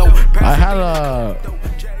bang no. I had a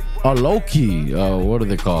low-key, what do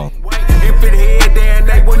they call? If it head down,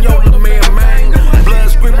 they want your little man. Blood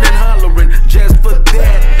screaming and hollering just for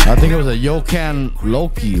that. I think it was a Yokan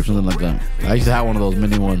Loki or something like that. I used to have one of those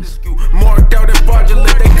mini ones. Marked out and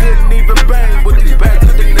fraudulent, they couldn't even bang with these packs.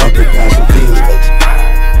 Up in Pasadena.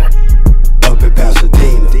 Up in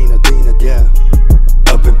Pasadena. Dina, yeah.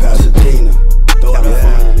 Up in Pasadena.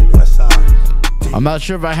 California, West Side. I'm not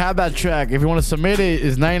sure if I have that track. If you want to submit it,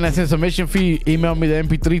 it's 99 cents submission fee. Email me the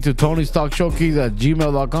MP3 to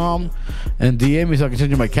TonyStalkShowkeys@gmail.com and DM me so I can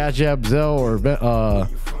send you my Cash App, Zelle, or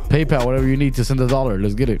PayPal, whatever you need to send $1.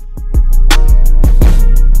 Let's get it.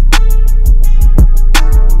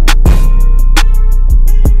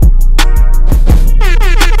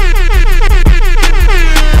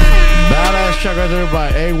 Badass track right there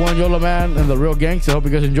by A1 Yola Man and The Real Gangsta. Hope you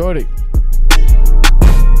guys enjoyed it.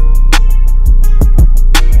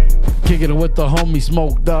 Kicking it with the homie,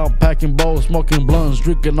 smoked out, packing bowls, smoking blunts,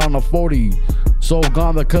 drinking on a 40. So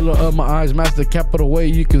gone the color of my eyes, master capital way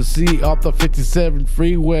you can see off the 57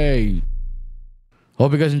 freeway.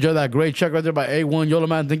 Hope you guys enjoyed that great track right there by A1 Yola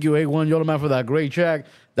Man. Thank you, A1 Yola Man, for that great track.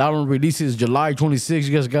 That one releases July 26th.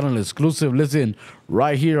 You guys got an exclusive listen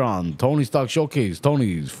right here on Tony's Talk Showcase,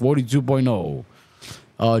 Tony's 42.0.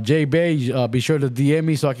 Jay Beige, be sure to DM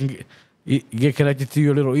me so I can get connected to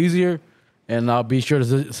you a little easier. And I'll be sure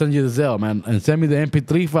to send you the Zelle, man. And send me the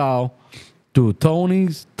MP3 file to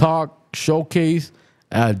Tony's Talk Showcase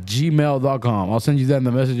at gmail.com. I'll send you that in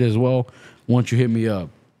the message as well once you hit me up.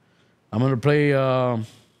 I'm going to play,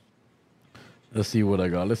 let's see what I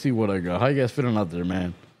got. How you guys feeling out there,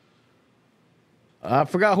 man? I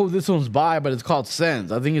forgot who this one's by, but it's called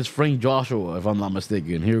Sense. I think it's Frank Joshua, if I'm not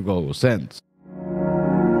mistaken. Here we go, Sense.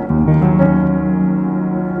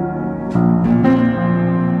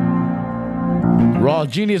 Raw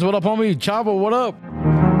Genius, what up, homie? Chavo, what up?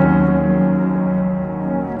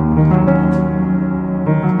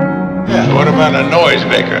 Yeah, what about a noise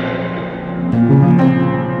maker?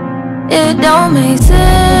 It don't make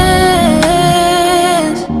sense.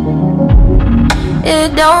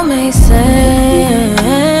 It don't make sense.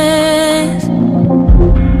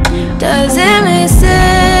 Does it make sense?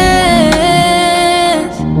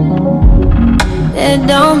 It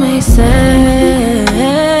don't make sense.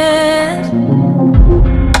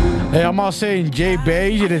 Hey, I'm all saying J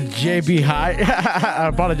Beige and it's JB High. I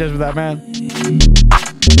apologize for that, man.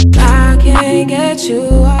 I can't get you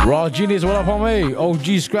off. Raw Genius, what up, homie?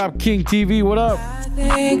 OG Scrap King TV, what up?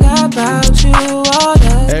 Think about you all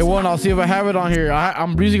the Hey, one, I'll see if I have it on here.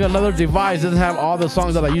 I'm using another device. It doesn't have all the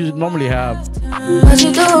songs that I normally have. What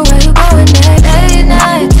you doing, where you going next? Late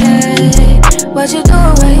night take. What you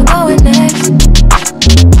doing, where you going next?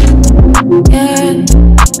 Yeah.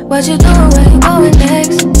 What you doing, where you going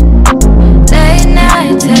next? Late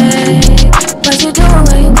night take. What you doing,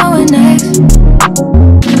 where you going next?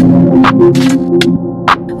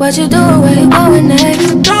 What you doing, where you going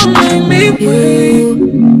next? Don't make me wait.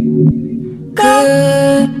 You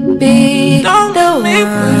could be the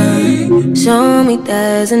one. Show me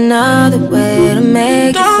there's another way to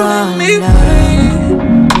make it fall in love.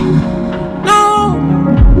 No,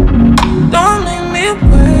 don't make me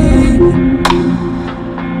wait.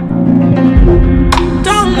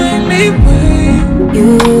 Don't make me wait. You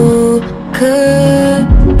could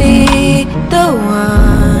be the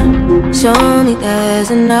one. Show me there's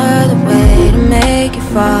another way to make it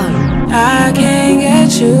fall. I can't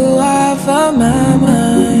get you off of my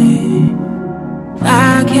mind.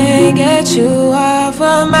 I can't get you off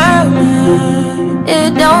of my mind.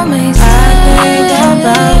 It don't make sense. I think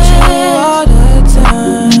about you all the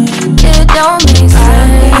time. It don't make sense.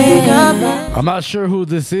 I think about. I'm not sure who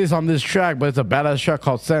this is on this track, but it's a badass track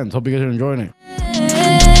called Sense. Hope you guys are enjoying it.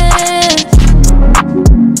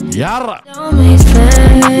 Yara. Don't make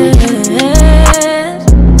sense.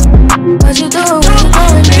 What you doing, where you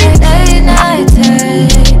going next? Late night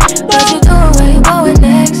take. What you doing, where you going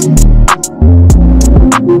next?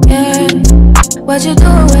 Yeah. What you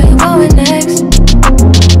doing, where you going next?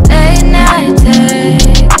 Late night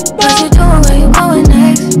take. What you doing, where you going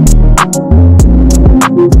next?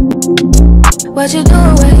 What you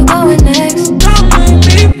doing, where you going next? Don't make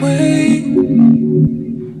me wait.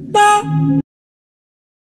 No.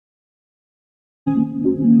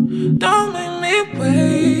 Don't make me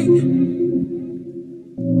wait.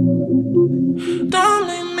 Don't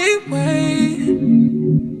make me wait.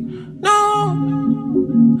 No,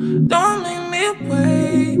 don't make me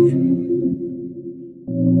wait.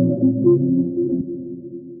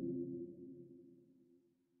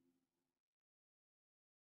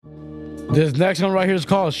 This next one right here is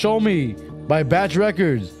called Show Me by Batch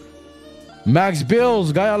Records. Max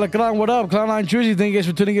Bills, Guy Alacran, what up? Clown9 Tuesday, thank you guys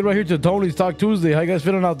for tuning in right here to Tony's Talk Tuesday. How you guys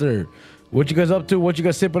feeling out there? What you guys up to? What you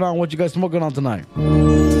guys sipping on? What you guys smoking on tonight?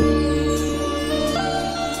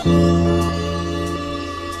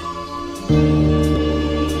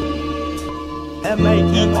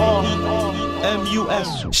 M-A-E-R-M-U-S.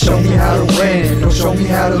 Show me how to win, don't show me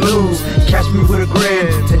how to lose. Catch me with a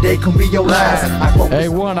grin, today can be your last. Hey,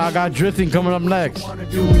 one, I got drifting coming up next.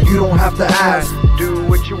 You don't have to ask, do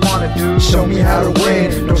what you wanna do. Show me how to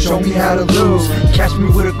win, don't show me how to lose. Catch me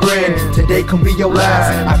with a grin, today can be your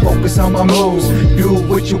last. I focus on my moves, do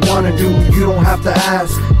what you wanna do. You don't have to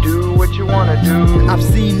ask, do what you wanna do. I've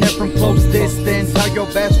seen it from close distance, how your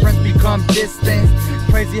best friends become distant.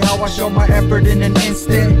 crazy how I show my effort in an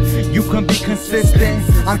instant. You can be consistent,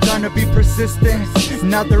 I'm trying to be persistent.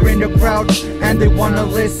 Now they're in the crowd and they wanna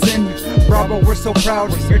listen. Bravo, we're so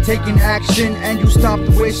proud, you're taking action and you stopped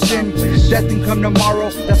wishing death can come tomorrow,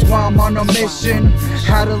 that's why I'm on a mission.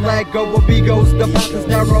 How to let go of egos, the path is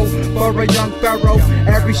narrow for a young pharaoh.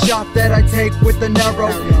 Every shot that I take with an arrow,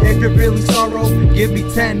 if you're feeling sorrow, give me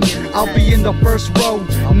 10, I'll be in the first row.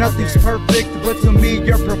 Nothing's perfect, but to me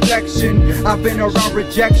you're perfection. I've been around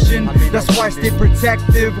rejection, that's why I stay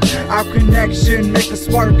protective. Our connection, make a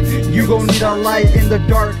spark, you gon' need a light in the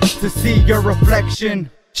dark to see your reflection.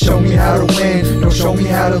 Show me how to win, don't show me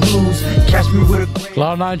how to lose. Catch me with a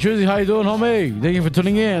Cloud9 Trizzy, how you doing, homie? Thank you for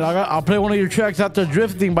tuning in. I'll play one of your tracks after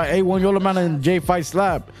Drifting by A1 Yola Man and J5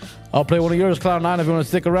 Slap. I'll play one of yours, Cloud9, if you want to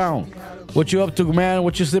stick around. What you up to, man?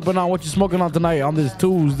 What you sipping on? What you smoking on tonight on this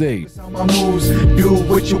Tuesday? My moves, do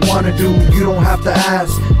what you wanna do, you don't have to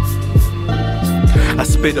ask. I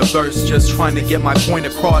spit a verse just trying to get my point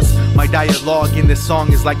across. My dialogue in this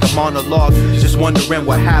song is like a monologue, just wondering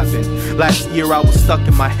what happened. Last year I was stuck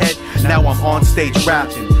in my head, now I'm on stage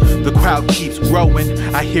rapping. The crowd keeps growing,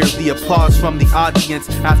 I hear the applause from the audience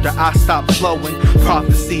after I stop flowing.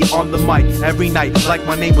 Prophecy on the mic every night, like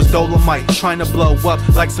my name was Dolomite. Trying to blow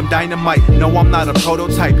up like some dynamite. No, I'm not a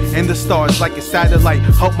prototype, in the stars like a satellite.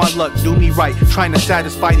 Hope my luck do me right, trying to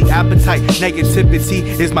satisfy the appetite. Negativity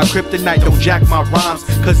is my kryptonite, don't jack my rhymes,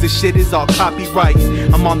 cause this shit is all copyright.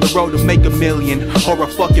 I'm on the road to make $1 million, or a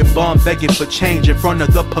fucking bum begging for change in front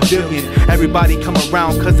of the pavilion. Everybody come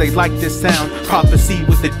around cause they like this sound. Prophecy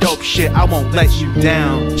with the dope shit, I won't let you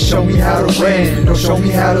down. Show me how to win, don't show me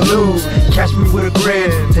how to lose. Catch me with a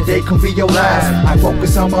grin, today can be your last. I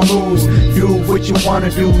focus on my moves, do what you wanna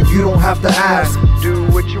do, you don't have to ask. Do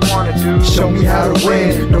what you wanna do. Show me how to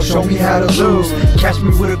win, don't show me how to lose. Catch me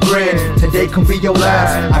with a grin, today can be your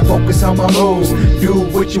last. I focus on my moves, do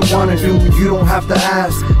what you wanna do, you don't have to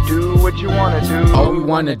ask. Do what you wanna do. All we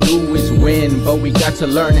wanna do is win, but we got to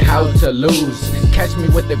learn how to lose. Catch me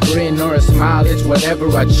with a grin or a smile, it's whatever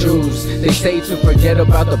I choose. They say to forget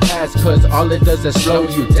about the past, cause all it does is slow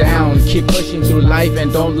you down. Keep pushing through life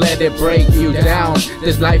and don't let it break you down.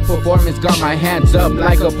 This live performance got my hands up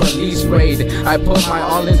like a police raid. I put my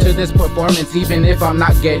all into this performance even if I'm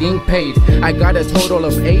not getting paid. I got a total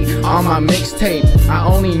of 8 on my mixtape. I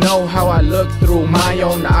only know how I look through my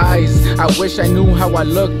own eyes. I wish I knew how I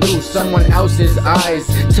look through someone else's eyes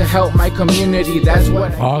to help my community, that's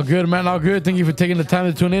what. All good, man, all good. Thank you for taking the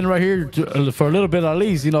time to tune in right here for a little bit at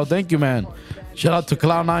least, you know. Thank you, man. Shout out to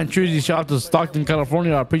Cloud9 Trizzy, shout out to Stockton,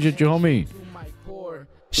 California. I appreciate you, homie.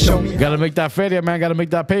 Show me. Gotta make that feria, man. Gotta make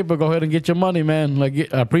that paper. Go ahead and get your money, man.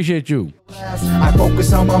 Like, I appreciate you. I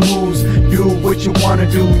focus on my moves, do what you wanna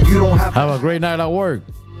do, you don't have to. Have a great night at work.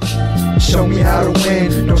 Show me how to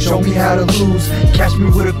win, don't show me how to lose. Catch me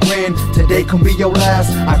with a grin, today can be your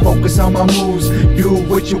last. I focus on my moves, do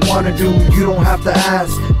what you wanna do, you don't have to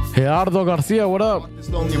ask. Gerardo Garcia, what up? This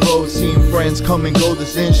lonely road, seeing friends come and go.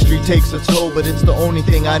 This industry takes a toll, but it's the only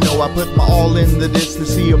thing I know. I put my all into this to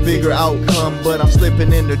see a bigger outcome, but I'm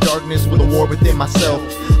slipping into darkness with a war within myself.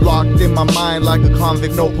 Locked in my mind like a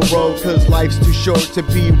convict, no parole, cause life's too short to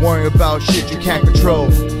be worrying about shit you can't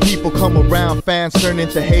control. People come around, fans turn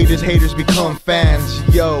into haters, haters become fans,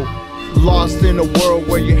 yo. Lost in a world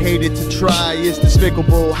where you hated to try. It's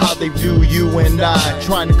despicable how they view you and I.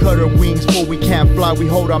 Trying to cut our wings for we can't fly. We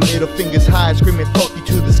hold our middle fingers high, screaming fuck you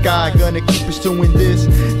to the sky. Gonna keep pursuing this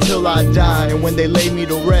till I die. And when they lay me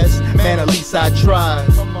to rest, man, at least I tried.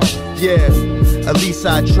 Yeah, at least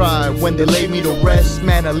I tried. When they lay me to rest,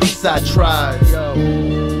 man, at least I tried.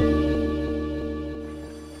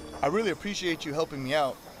 I really appreciate you helping me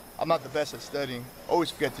out. I'm not the best at studying.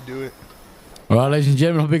 Always forget to do it. All right, ladies and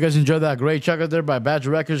gentlemen, hope you guys enjoyed that great track out there by Badge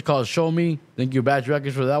Records called Show Me. Thank you, Badge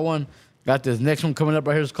Records, for that one. Got this next one coming up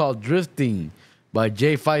right here. It's called Drifting by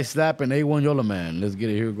J5 Slap and A1 Yola Man. Let's get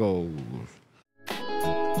it. Here it goes.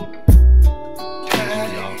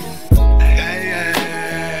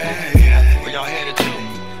 Where y'all headed to?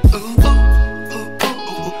 Ooh, ooh, ooh, ooh,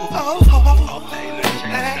 ooh, oh,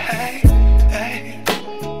 hey, hey.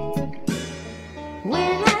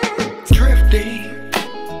 Drifting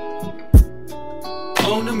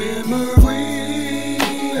on the memory,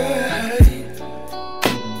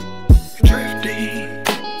 drifting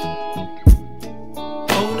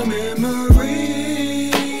on the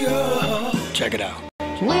memory. Check it out.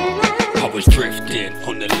 I was drifting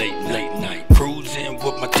on the late night, cruising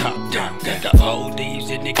with my top down. Got the oldies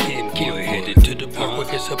in the Ken, headed to the park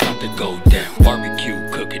where it's about to go down. Barbecue,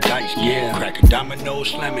 cooking dice, yeah, cracking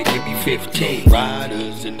dominoes, slamming, give me 15.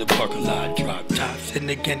 Riders in the parking lot, drop tops in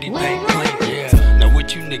the candy paint plane, yeah. Now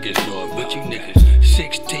what you niggas know, what you niggas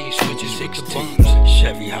 16 switches, 16.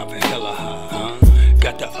 Chevy hopping hella high,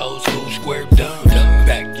 got the old school square done.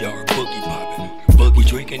 Backyard boogie popping, we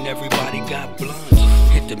drinking, everybody got blunts.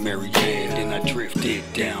 Hit the Mary Jane, then I drifted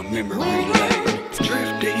down memory lane.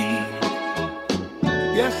 Drifting,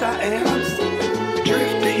 yes I am.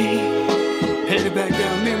 Drifting, headed back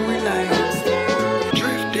down memory lane.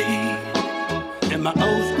 Drifting, in my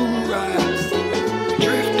old school ride.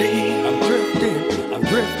 Drifting, I'm drifting.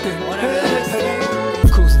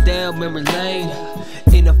 Cruising down memory lane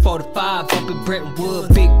in a 45 up in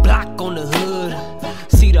Brentwood, big block on the hood.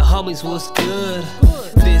 See the homies was good.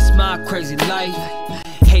 This my crazy life.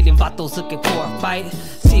 Hating vatos looking for a fight.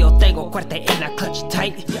 Si yo tengo cuarta en la clutch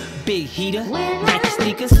tight. Big heater, Nike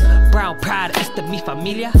sneakers, brown pride, esta mi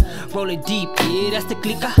familia. Rolling deep, yeah, that's the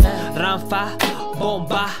clica. Ramfa,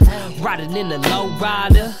 bomba, riding in the low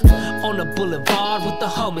rider. On the boulevard with the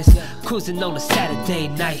homies, cruising on a Saturday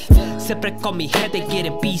night. Siempre con mi gente,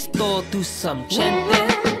 getting visto through some gente.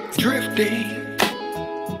 Drifting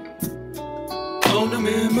on the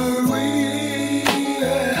memory,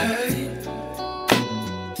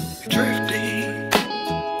 drifting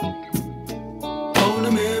on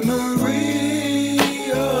the memory,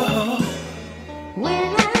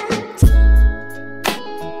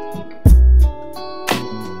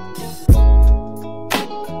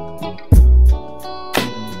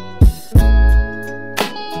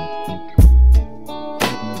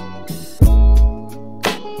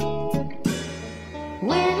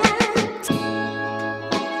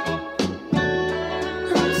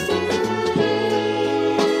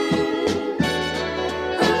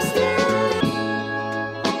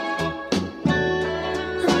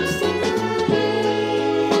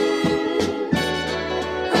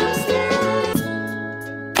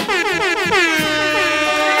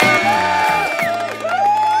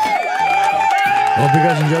 Hope you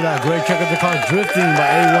guys enjoyed that great track. It's called Drifting by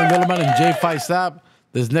A1 Yellowman and J5 Sap.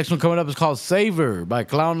 This next one coming up is called Savor by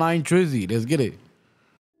Cloud9 Trizzy. Let's get it.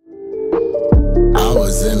 I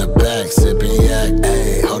was in the back sipping yak,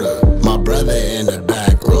 ayy, hold up. My brother in the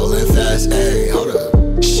back rolling fast, ayy, hold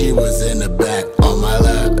up. She was in the back on my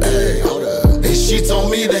lap, ayy, hold up. And she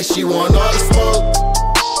told me that she want all the smoke.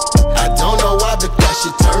 I don't know why, but that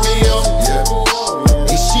shit turn me on, yeah.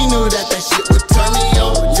 And she knew that that shit would turn me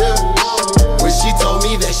on, yeah. When she told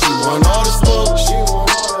me that she want all the smoke,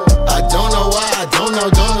 I don't know why, I don't know.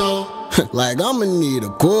 Like I'ma need a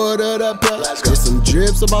quarter of that pack. Get some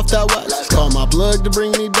drips up off that wax. Call my plug to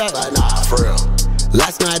bring me back. Like, nah, for real.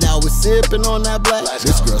 Last night I was sipping on that black.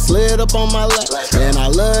 This girl slid up on my lap, and I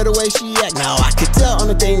love the way she act. Now I can tell on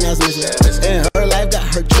the thing that's missing. And her life got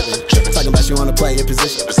her tripping. Talking about she wanna play in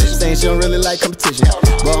position. Saying she don't really like competition.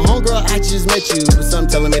 But homegirl, I just met you, but something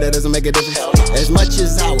telling me that doesn't make a difference. As much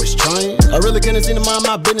as I was trying, I really couldn't seem to mind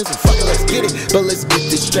my business. And fuck it, let's get it. But let's get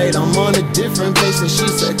this straight. I'm on a different pace, and she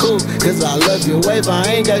said cool, cause I love your wave. I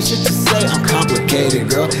ain't got shit to say. I'm complicated,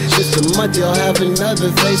 girl. Just a month, you'll have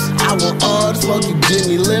another face. I want all the smoke, you give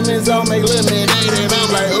me lemons, I'll make lemonade. And I'm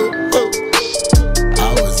like, ooh, ooh.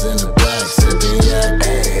 I was in the back sipping yak,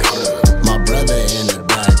 ayy, hold up. My brother in the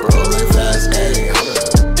back rolling fast, ayy, hold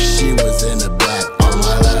up. She was in the back on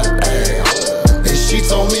my lap, ayy, hold up. And she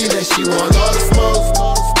told me that she want all the smoke.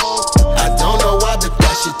 I don't know why, but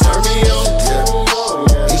that shit turn me on,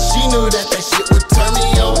 yeah. And she knew that that shit would turn me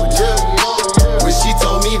on, yeah. When she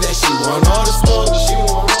told me that she want all the smoke,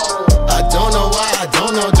 I don't know why, I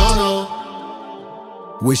don't know.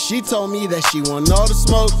 When she told me that she want all the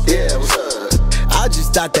smoke, yeah, what's up? I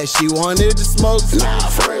just thought that she wanted to smoke. Nah,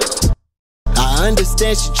 for real. I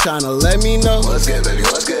understand she tryna let me know. What's good, baby,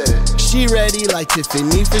 what's good? She ready like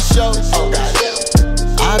Tiffany for show. Oh,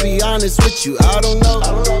 goddamn. I'll be honest with you, I don't know.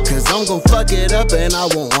 Cause I'm gon' fuck it up and I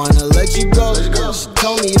won't wanna let you go. She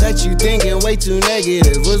told me that you thinking way too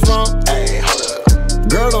negative, what's wrong? Hey, hold up.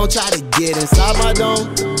 Girl, don't try to get inside my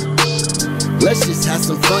dome. Let's just have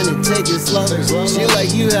some fun and take it slow. She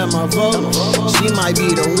like you have my vote. She might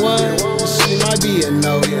be the one, she might be a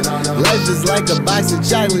no. Life is like a box of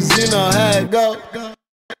chocolates, you know how it go.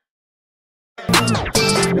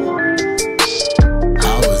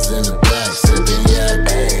 I was in the back sipping yak,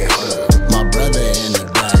 ayy, hold up. My brother in the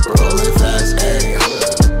back rolling fast, ayy, hold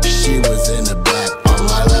up. She was in the back on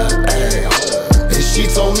my lap, ayy, hold up. And she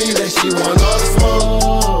told me that she want all the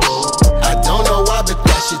smoke. I don't know why, but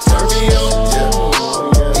that shit turn me on.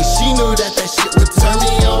 That shit would turn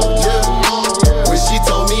me on, yeah. When she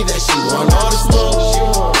told me that she want all the smoke,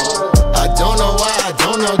 I don't know why, I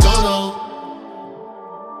don't know.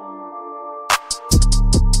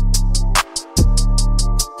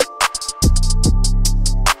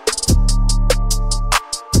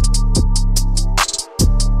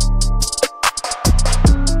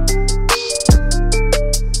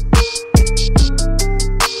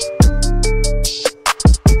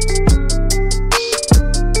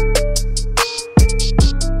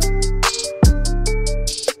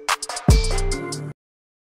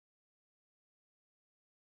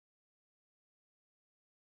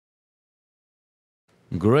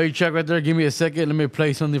 Great track right there. Give me a second. Let me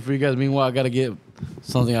play something for you guys. Meanwhile, I got to get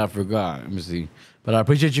something I forgot. Let me see. But I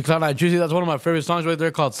appreciate you, Cloud9 Juicy. That's one of my favorite songs right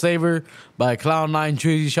there called Savor by Cloud9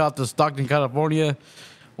 Juicy. Shout out to Stockton, California.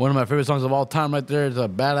 One of my favorite songs of all time right there. It's a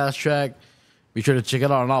badass track. Be sure to check it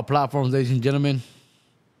out on all platforms, ladies and gentlemen.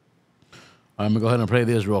 All right, I'm going to go ahead and play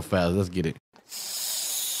this real fast. Let's get it.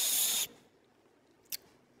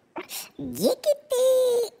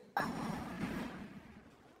 Yickety.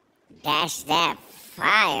 That's that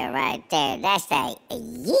fire right there. That's that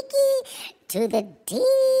yicky to the D.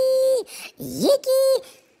 Yicky.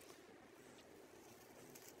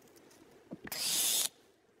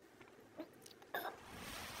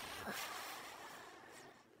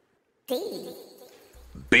 D.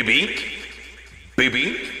 Baby.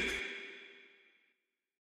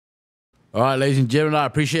 All right, ladies and gentlemen, I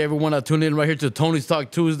appreciate everyone that tuned in right here to Tony's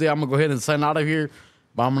Talk Tuesday. I'm going to go ahead and sign out of here,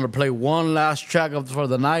 but I'm going to play one last track for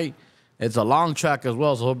the night. It's a long track as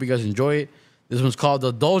well, so I hope you guys enjoy it. This one's called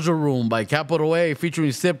The Doja Room by Capital A,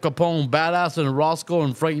 featuring Sip Capone, Badass, and Roscoe,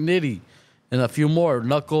 and Frank Nitty, and a few more,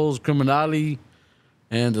 Knuckles, Criminali,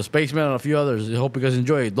 and The Spaceman, and a few others. I hope you guys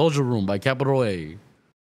enjoy it. Doja Room by Capital A.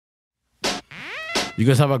 You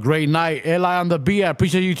guys have a great night. Eli on the beat. I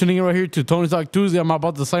appreciate you tuning in right here to Tony's Talk Tuesday. I'm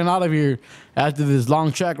about to sign out of here after this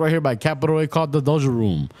long track right here by Capital A called The Doja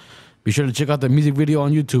Room. Be sure to check out the music video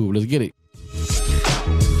on YouTube. Let's get it.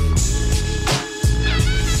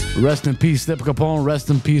 Rest in peace, Sip Capone. Rest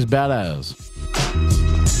in peace, Badass.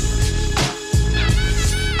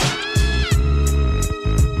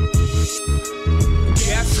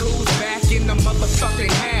 Guess who's back in the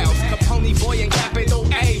motherfucking house? Capone boy and Capital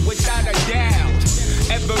A, without a doubt.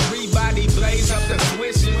 Everybody blaze up the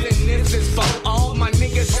switches, and this is for all my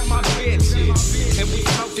niggas and my bitches. And we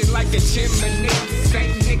smoking like a chimney,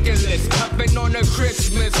 St. Nicholas, puffin' on a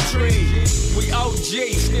Christmas tree. We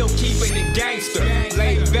OG, still keeping it gangster.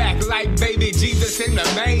 Laid back like baby Jesus in the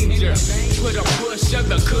manger. Put a push of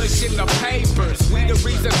the kush in the papers. We the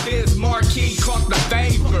reason Biz Marquee caught the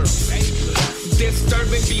favor.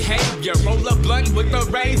 Disturbing behavior. Roll a blunt with a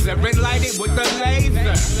razor and light it with a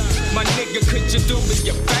laser. My nigga, could you do me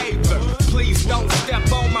a favor? Please don't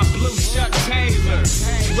step on my blue Chuck Taylor.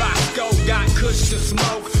 Roscoe got kush to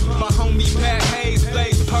smoke. My homie Pat Hayes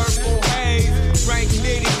blaze purple haze. Frank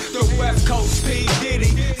Nitty, the West Coast P.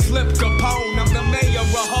 Diddy. Slip Capone, I'm the mayor of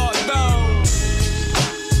Harlow.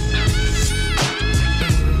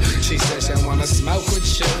 She said she wanna smoke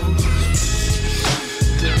with you.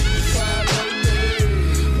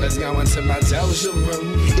 Let's go into my Doja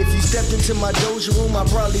room. If you stepped into my Doja room, I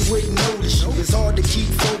probably wouldn't notice you. It's hard to keep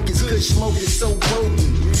focused, cause smoke is so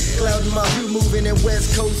potent. Clouding my view, moving in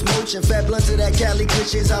West Coast motion. Fat blunts of that Cali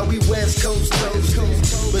kush is how we West Coast toast.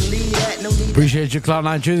 Believe that, no need. Appreciate you,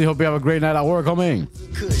 Cloud9 Tuesday. Hope you have a great night at work. Homie.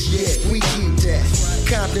 Kush, yeah, we keep that.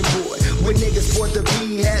 Compton boy, with niggas sport the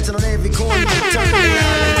B hats, and on every corner, turn around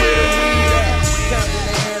where we at. Compton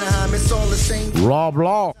and Anaheim, it's all the same. Raw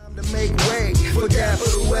block. To make way for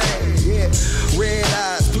Capital A, yeah. Red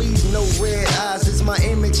eyes, please no red eyes. It's my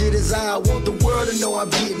image, it is I want the world to know I'm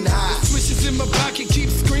getting high. Swishes in my pocket, keep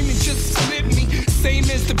screaming, just slip me. Same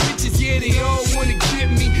as the bitches, yeah, they all wanna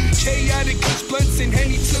get me. Chaotic kush blunts and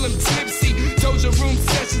Henny till I'm tipsy. Doja room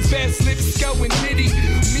sessions, bad slips, going nitty.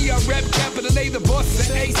 Me, I rap Capital A, the boss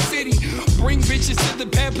of A City. Bring bitches to the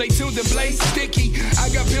pad, play tunes and play sticky. I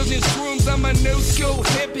got building shrooms, I'm a new school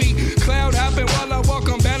hippie. Cloud hopping while I walk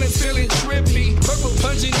on balance, feeling trippy. Purple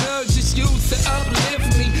punching nugs just used to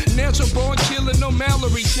uplift me. Natural born killer, no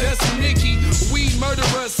Mallory, just Nicky. Weed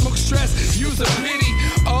murderer, smoke stress, use a pity.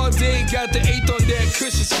 All day, got the 8th on that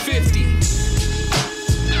kush is 50.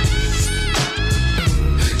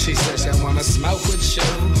 She said she wanna smoke with you.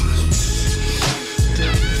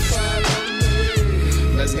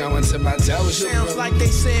 Let's go into my Doja room. Sounds like they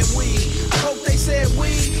said weed. Hope they said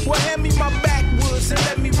weed. Well, hand me my backwoods and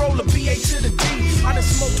let me roll a PA to the D. I done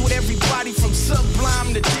smoked with everybody from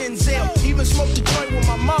Sublime to Denzel. Even smoked a joint with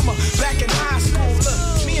my mama back in high school.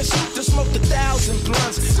 Look, me and Snoop just smoked 1,000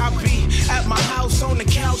 blunts. I be at my house on the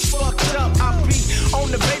couch fucked up. I be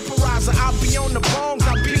on the vaporizer. I be on the bongs.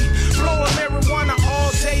 I be blowing marijuana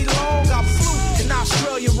all day long. I flew in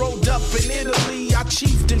Australia, rolled up in Italy. I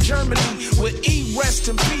chiefed in Germany with E, rest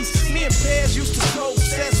in peace. Me and Pez used to smoke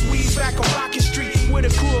cess weed back on Rocket Street with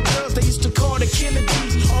the cool girls they used to call the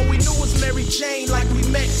Kennedys. All we knew was Mary Jane, like we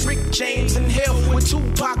met Rick James in hell with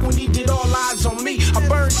Tupac when he did All Eyes on Me. I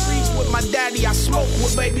burned trees with my daddy, I smoke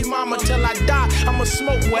with baby mama till I die. I'ma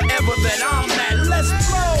smoke wherever that I'm at. Let's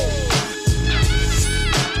go.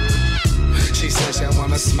 She said she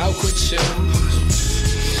wanna smoke with you.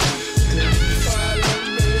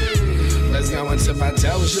 Let's go into my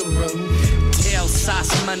Doja room. Chanel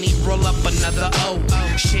sauce money, roll up another O.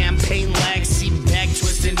 Champagne lag, seat back,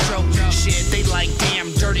 twist and throw. Shit, they like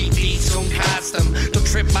damn dirty beats on custom. Don't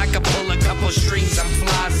trip, I can pull a couple strings, I'm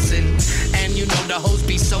flossing. And you know the hoes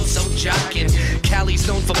be so jocking. Cali's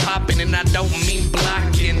known for popping, and I don't mean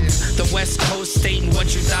blocking. The West Coast ain't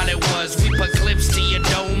what you thought it was. We put clips to your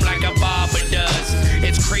dome like a barber does.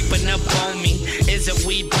 It's creeping up on me. Is it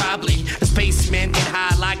weed? Probably. The spaceman get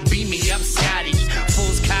high like beam me up, Scotty.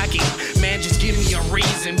 Fool's cocky, man, just give me a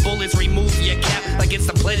reason. Bullets remove your cap like it's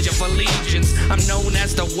the Pledge of Allegiance. I'm known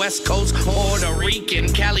as the West Coast Puerto Rican.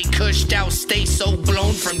 Cali cushed out, stay so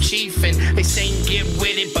blown from chiefin'. They saying get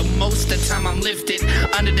with it, but most of the time I'm lifted.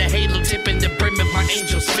 Under the halo, tipping the brim of my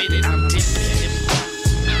angels fitted. I'm dipping.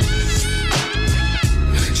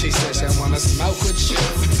 She said she wanna smoke with you.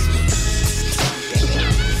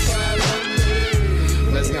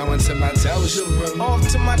 Let's go into my Doja room. Off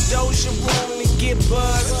to my Doja room to get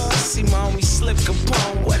buzzed. See my homie Slip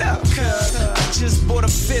Capone, what up, cuz? I just bought a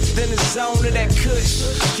fifth in the zone of that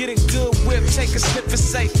kush. Get a good whip, take a sniff and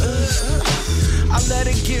say, I let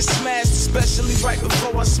it get smashed, especially right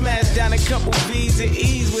before I smash down a couple V's and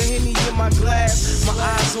E's with Henny in my glass. My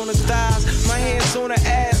eyes on the thighs, my hands on the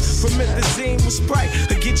ass. Promethazine with Sprite,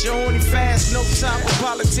 to get you horny fast. No time for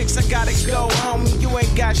politics, I gotta go, homie. You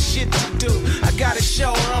ain't got shit to do, I gotta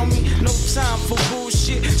show, homie. No time for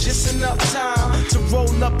bullshit, just enough time to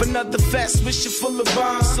roll up another fat swisher full of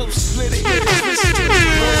bombs. So split it, twist it, roll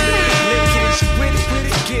it, lick it, you with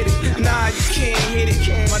it, get it. Nah, you can't hit it,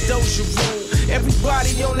 my Doja room.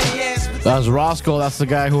 Everybody on their ass. That's Roscoe. That's the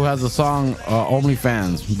guy who has the song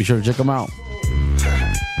OnlyFans. Be sure to check him out.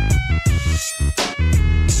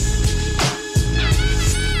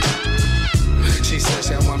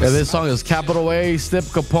 Yeah, this song is Capital A, Slip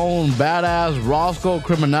Capone, Badass, Roscoe,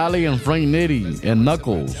 Criminali, and Frank Nitty, and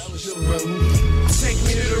Knuckles.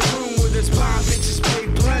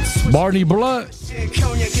 Barney Blunt.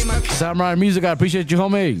 Samurai Music, I appreciate you,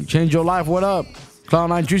 homie. Change your life, what up?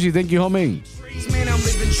 Cloud9 Juicy, thank you, homie.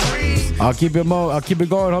 I'll keep it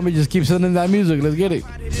going, homie. Just keep sending that music. Let's get it.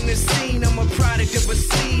 In the scene, I'm a product of a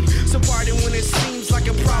seed. So pardon when it seems like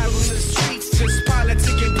a problem in the streets. Just politic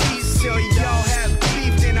and peace. Till y'all have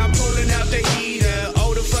beef, then I'm pulling out the heater.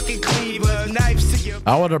 Oh, the fucking cleaver. Knives to your.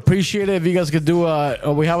 I would appreciate it if you guys could do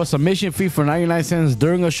we have a submission fee for 99 cents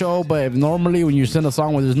during a show, but if normally when you send a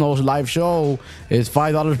song when there's no live show, it's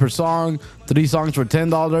 $5 per song, 3 songs for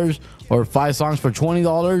 $10, or 5 songs for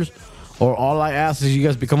 $20. Or all I ask is you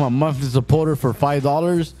guys become a monthly supporter for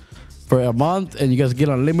 $5 for a month, and you guys get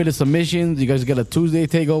unlimited submissions. You guys get a Tuesday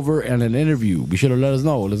takeover and an interview. Be sure to let us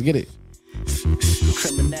know. Let's get it.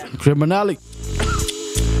 Criminali.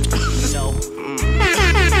 No.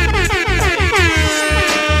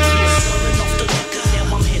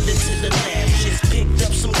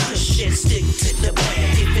 Stick to the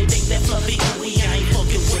bag. If it ain't that fluffy, we ain't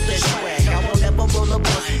fucking with that swag. I won't ever roll a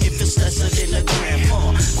blunt if it's lesser than a gram.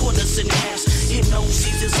 Quarters and halves, you know,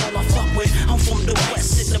 Caesar's all I fuck with. I'm from the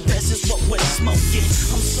west, and the best is what we're smoking.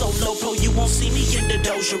 I'm so low pro, you won't see me in the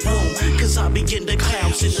Doja room. Cause I begin the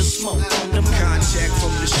clouds in the smoke on the moon. Contact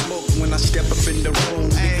from the smoke when I step up in the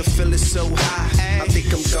room. Nigga feel it so high, I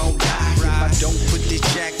think I'm gon' die. If I don't put this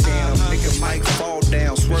jack down, nigga might fall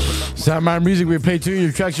down. Swerving. Samurai Music, we played 2 of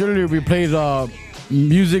your tracks earlier. We played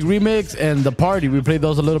Music Remix and The Party. We played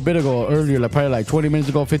those a little bit ago, earlier, probably like 20 minutes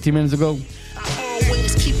ago, 15 minutes ago. I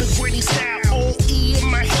always keep it gritty style, OE in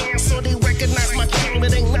my hand, so they recognize my game.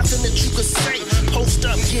 It ain't nothing that you could say. Post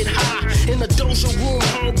up, get high in the Doja room,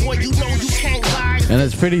 homeboy. You know you can't lie. And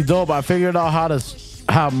it's pretty dope. I figured out how to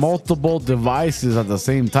have multiple devices at the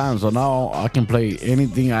same time, so now I can play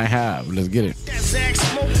anything I have. Let's get it. That Zach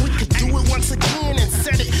Smoke, we could do it once again and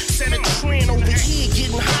set a trend over here,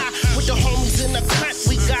 getting high with the homies in the cut.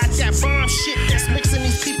 We got that bomb shit that's mixing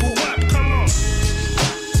these people up. Come on.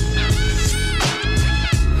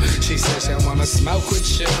 She said she wanna smoke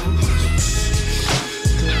with you.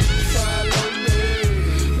 Follow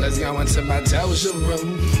me. Let's go into my Doja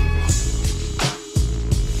room.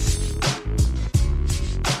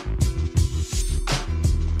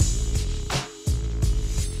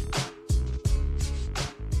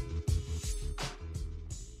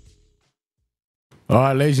 All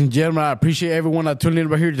right, ladies and gentlemen, I appreciate everyone that tuned in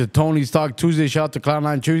right here to Tony's Talk Tuesday. Shout out to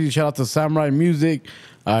Cloud9 Tuesday. Shout out to Samurai Music.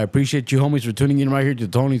 I appreciate you, homies, for tuning in right here to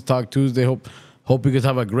Tony's Talk Tuesday. Hope you guys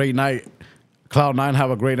have a great night. Cloud9, have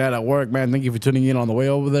a great night at work, man. Thank you for tuning in on the way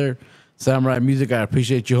over there. Samurai Music, I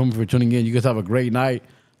appreciate you, homie, for tuning in. You guys have a great night.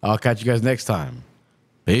 I'll catch you guys next time.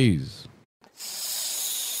 Peace.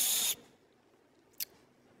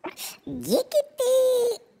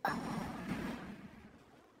 Yickety.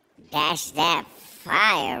 That's that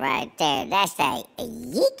fire right there. That's that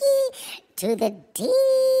yicky to the D.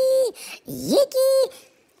 Yicky.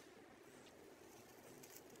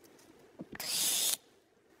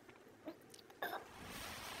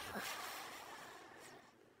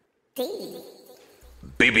 D.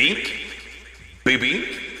 BB.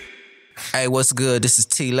 Hey, what's good? This is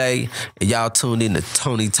T-Lay, and y'all tuned in to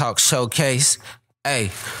Tony Talk Showcase. Hey,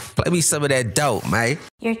 play me some of that dope, man.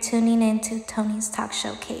 You're tuning into Tony's Talk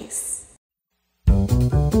Showcase.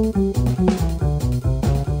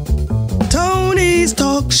 Tony's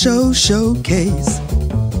Talk Show Showcase.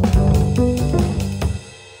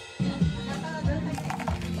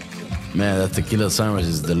 Man, that tequila sandwich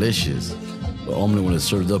is delicious, but only when it's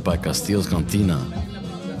served up by Castillo's Cantina.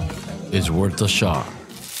 It's worth a shot.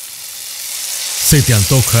 ¿Se te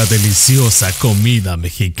antoja deliciosa comida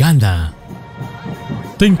mexicana?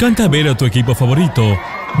 ¿Te encanta ver a tu equipo favorito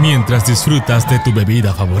mientras disfrutas de tu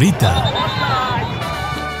bebida favorita?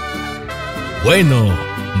 Bueno,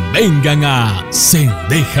 vengan a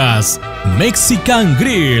Cendejas Mexican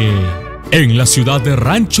Grill en la ciudad de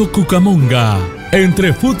Rancho Cucamonga,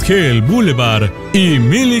 entre Foothill Boulevard y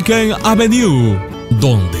Milliken Avenue,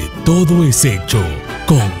 donde todo es hecho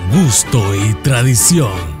con gusto y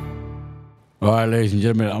tradición. All right, ladies and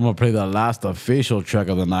gentlemen, I'm going to play the last official track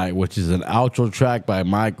of the night, which is an outro track by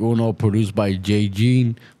Mike Uno, produced by Jay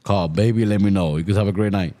Jean, called Baby Let Me Know. You guys have a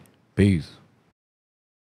great night. Peace.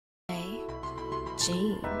 Hey,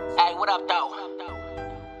 what up, though?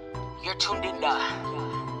 You're tuned in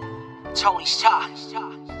to Tony's Talk,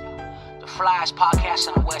 the flyest podcast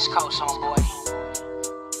on the West Coast, homeboy.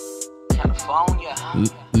 California.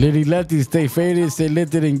 Liddy Letty, stay faded, stay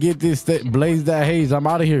lifted, and get this, blaze that haze. I'm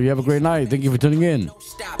out of here. You have a great night. Thank you for tuning in.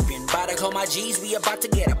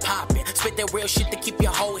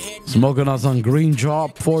 Smoking on some green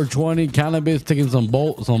drop, 420, cannabis, taking some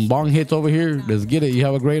bong hits over here. Let's get it. You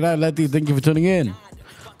have a great night, Letty. Thank you for tuning in.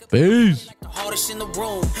 Peace. Hardest in the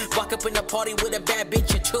room. Walk up in the party with a bad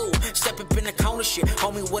bitch or two. Step up in the corner shit,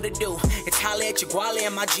 homie, what it do? It's holla at your guale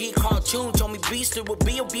and my G cartoon. Told me Beast it would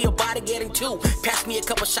be about to get in two. Pass me a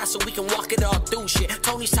couple shots so we can walk it all through shit.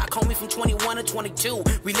 Tony's Talk, homie, from 21 to 22.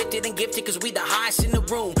 We lifted and gifted cause we the highest in the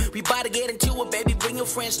room. We about to get into it, baby, bring your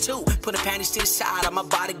friends too. Put the panties to the side, I'm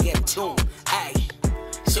about to get in tune. Hey,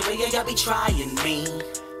 so where y'all be trying me?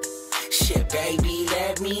 Shit, baby,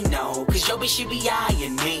 let me know. Cause your bitch should be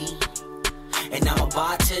eyeing me. And I'm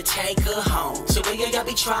about to take her home. So where y'all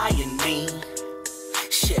be trying me?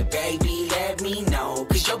 Shit, baby, let me know.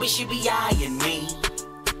 Cause your bitch should be eyeing me.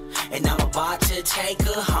 And I'm about to take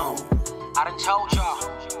her home. I done told y'all,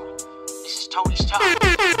 this is Tony's Talk.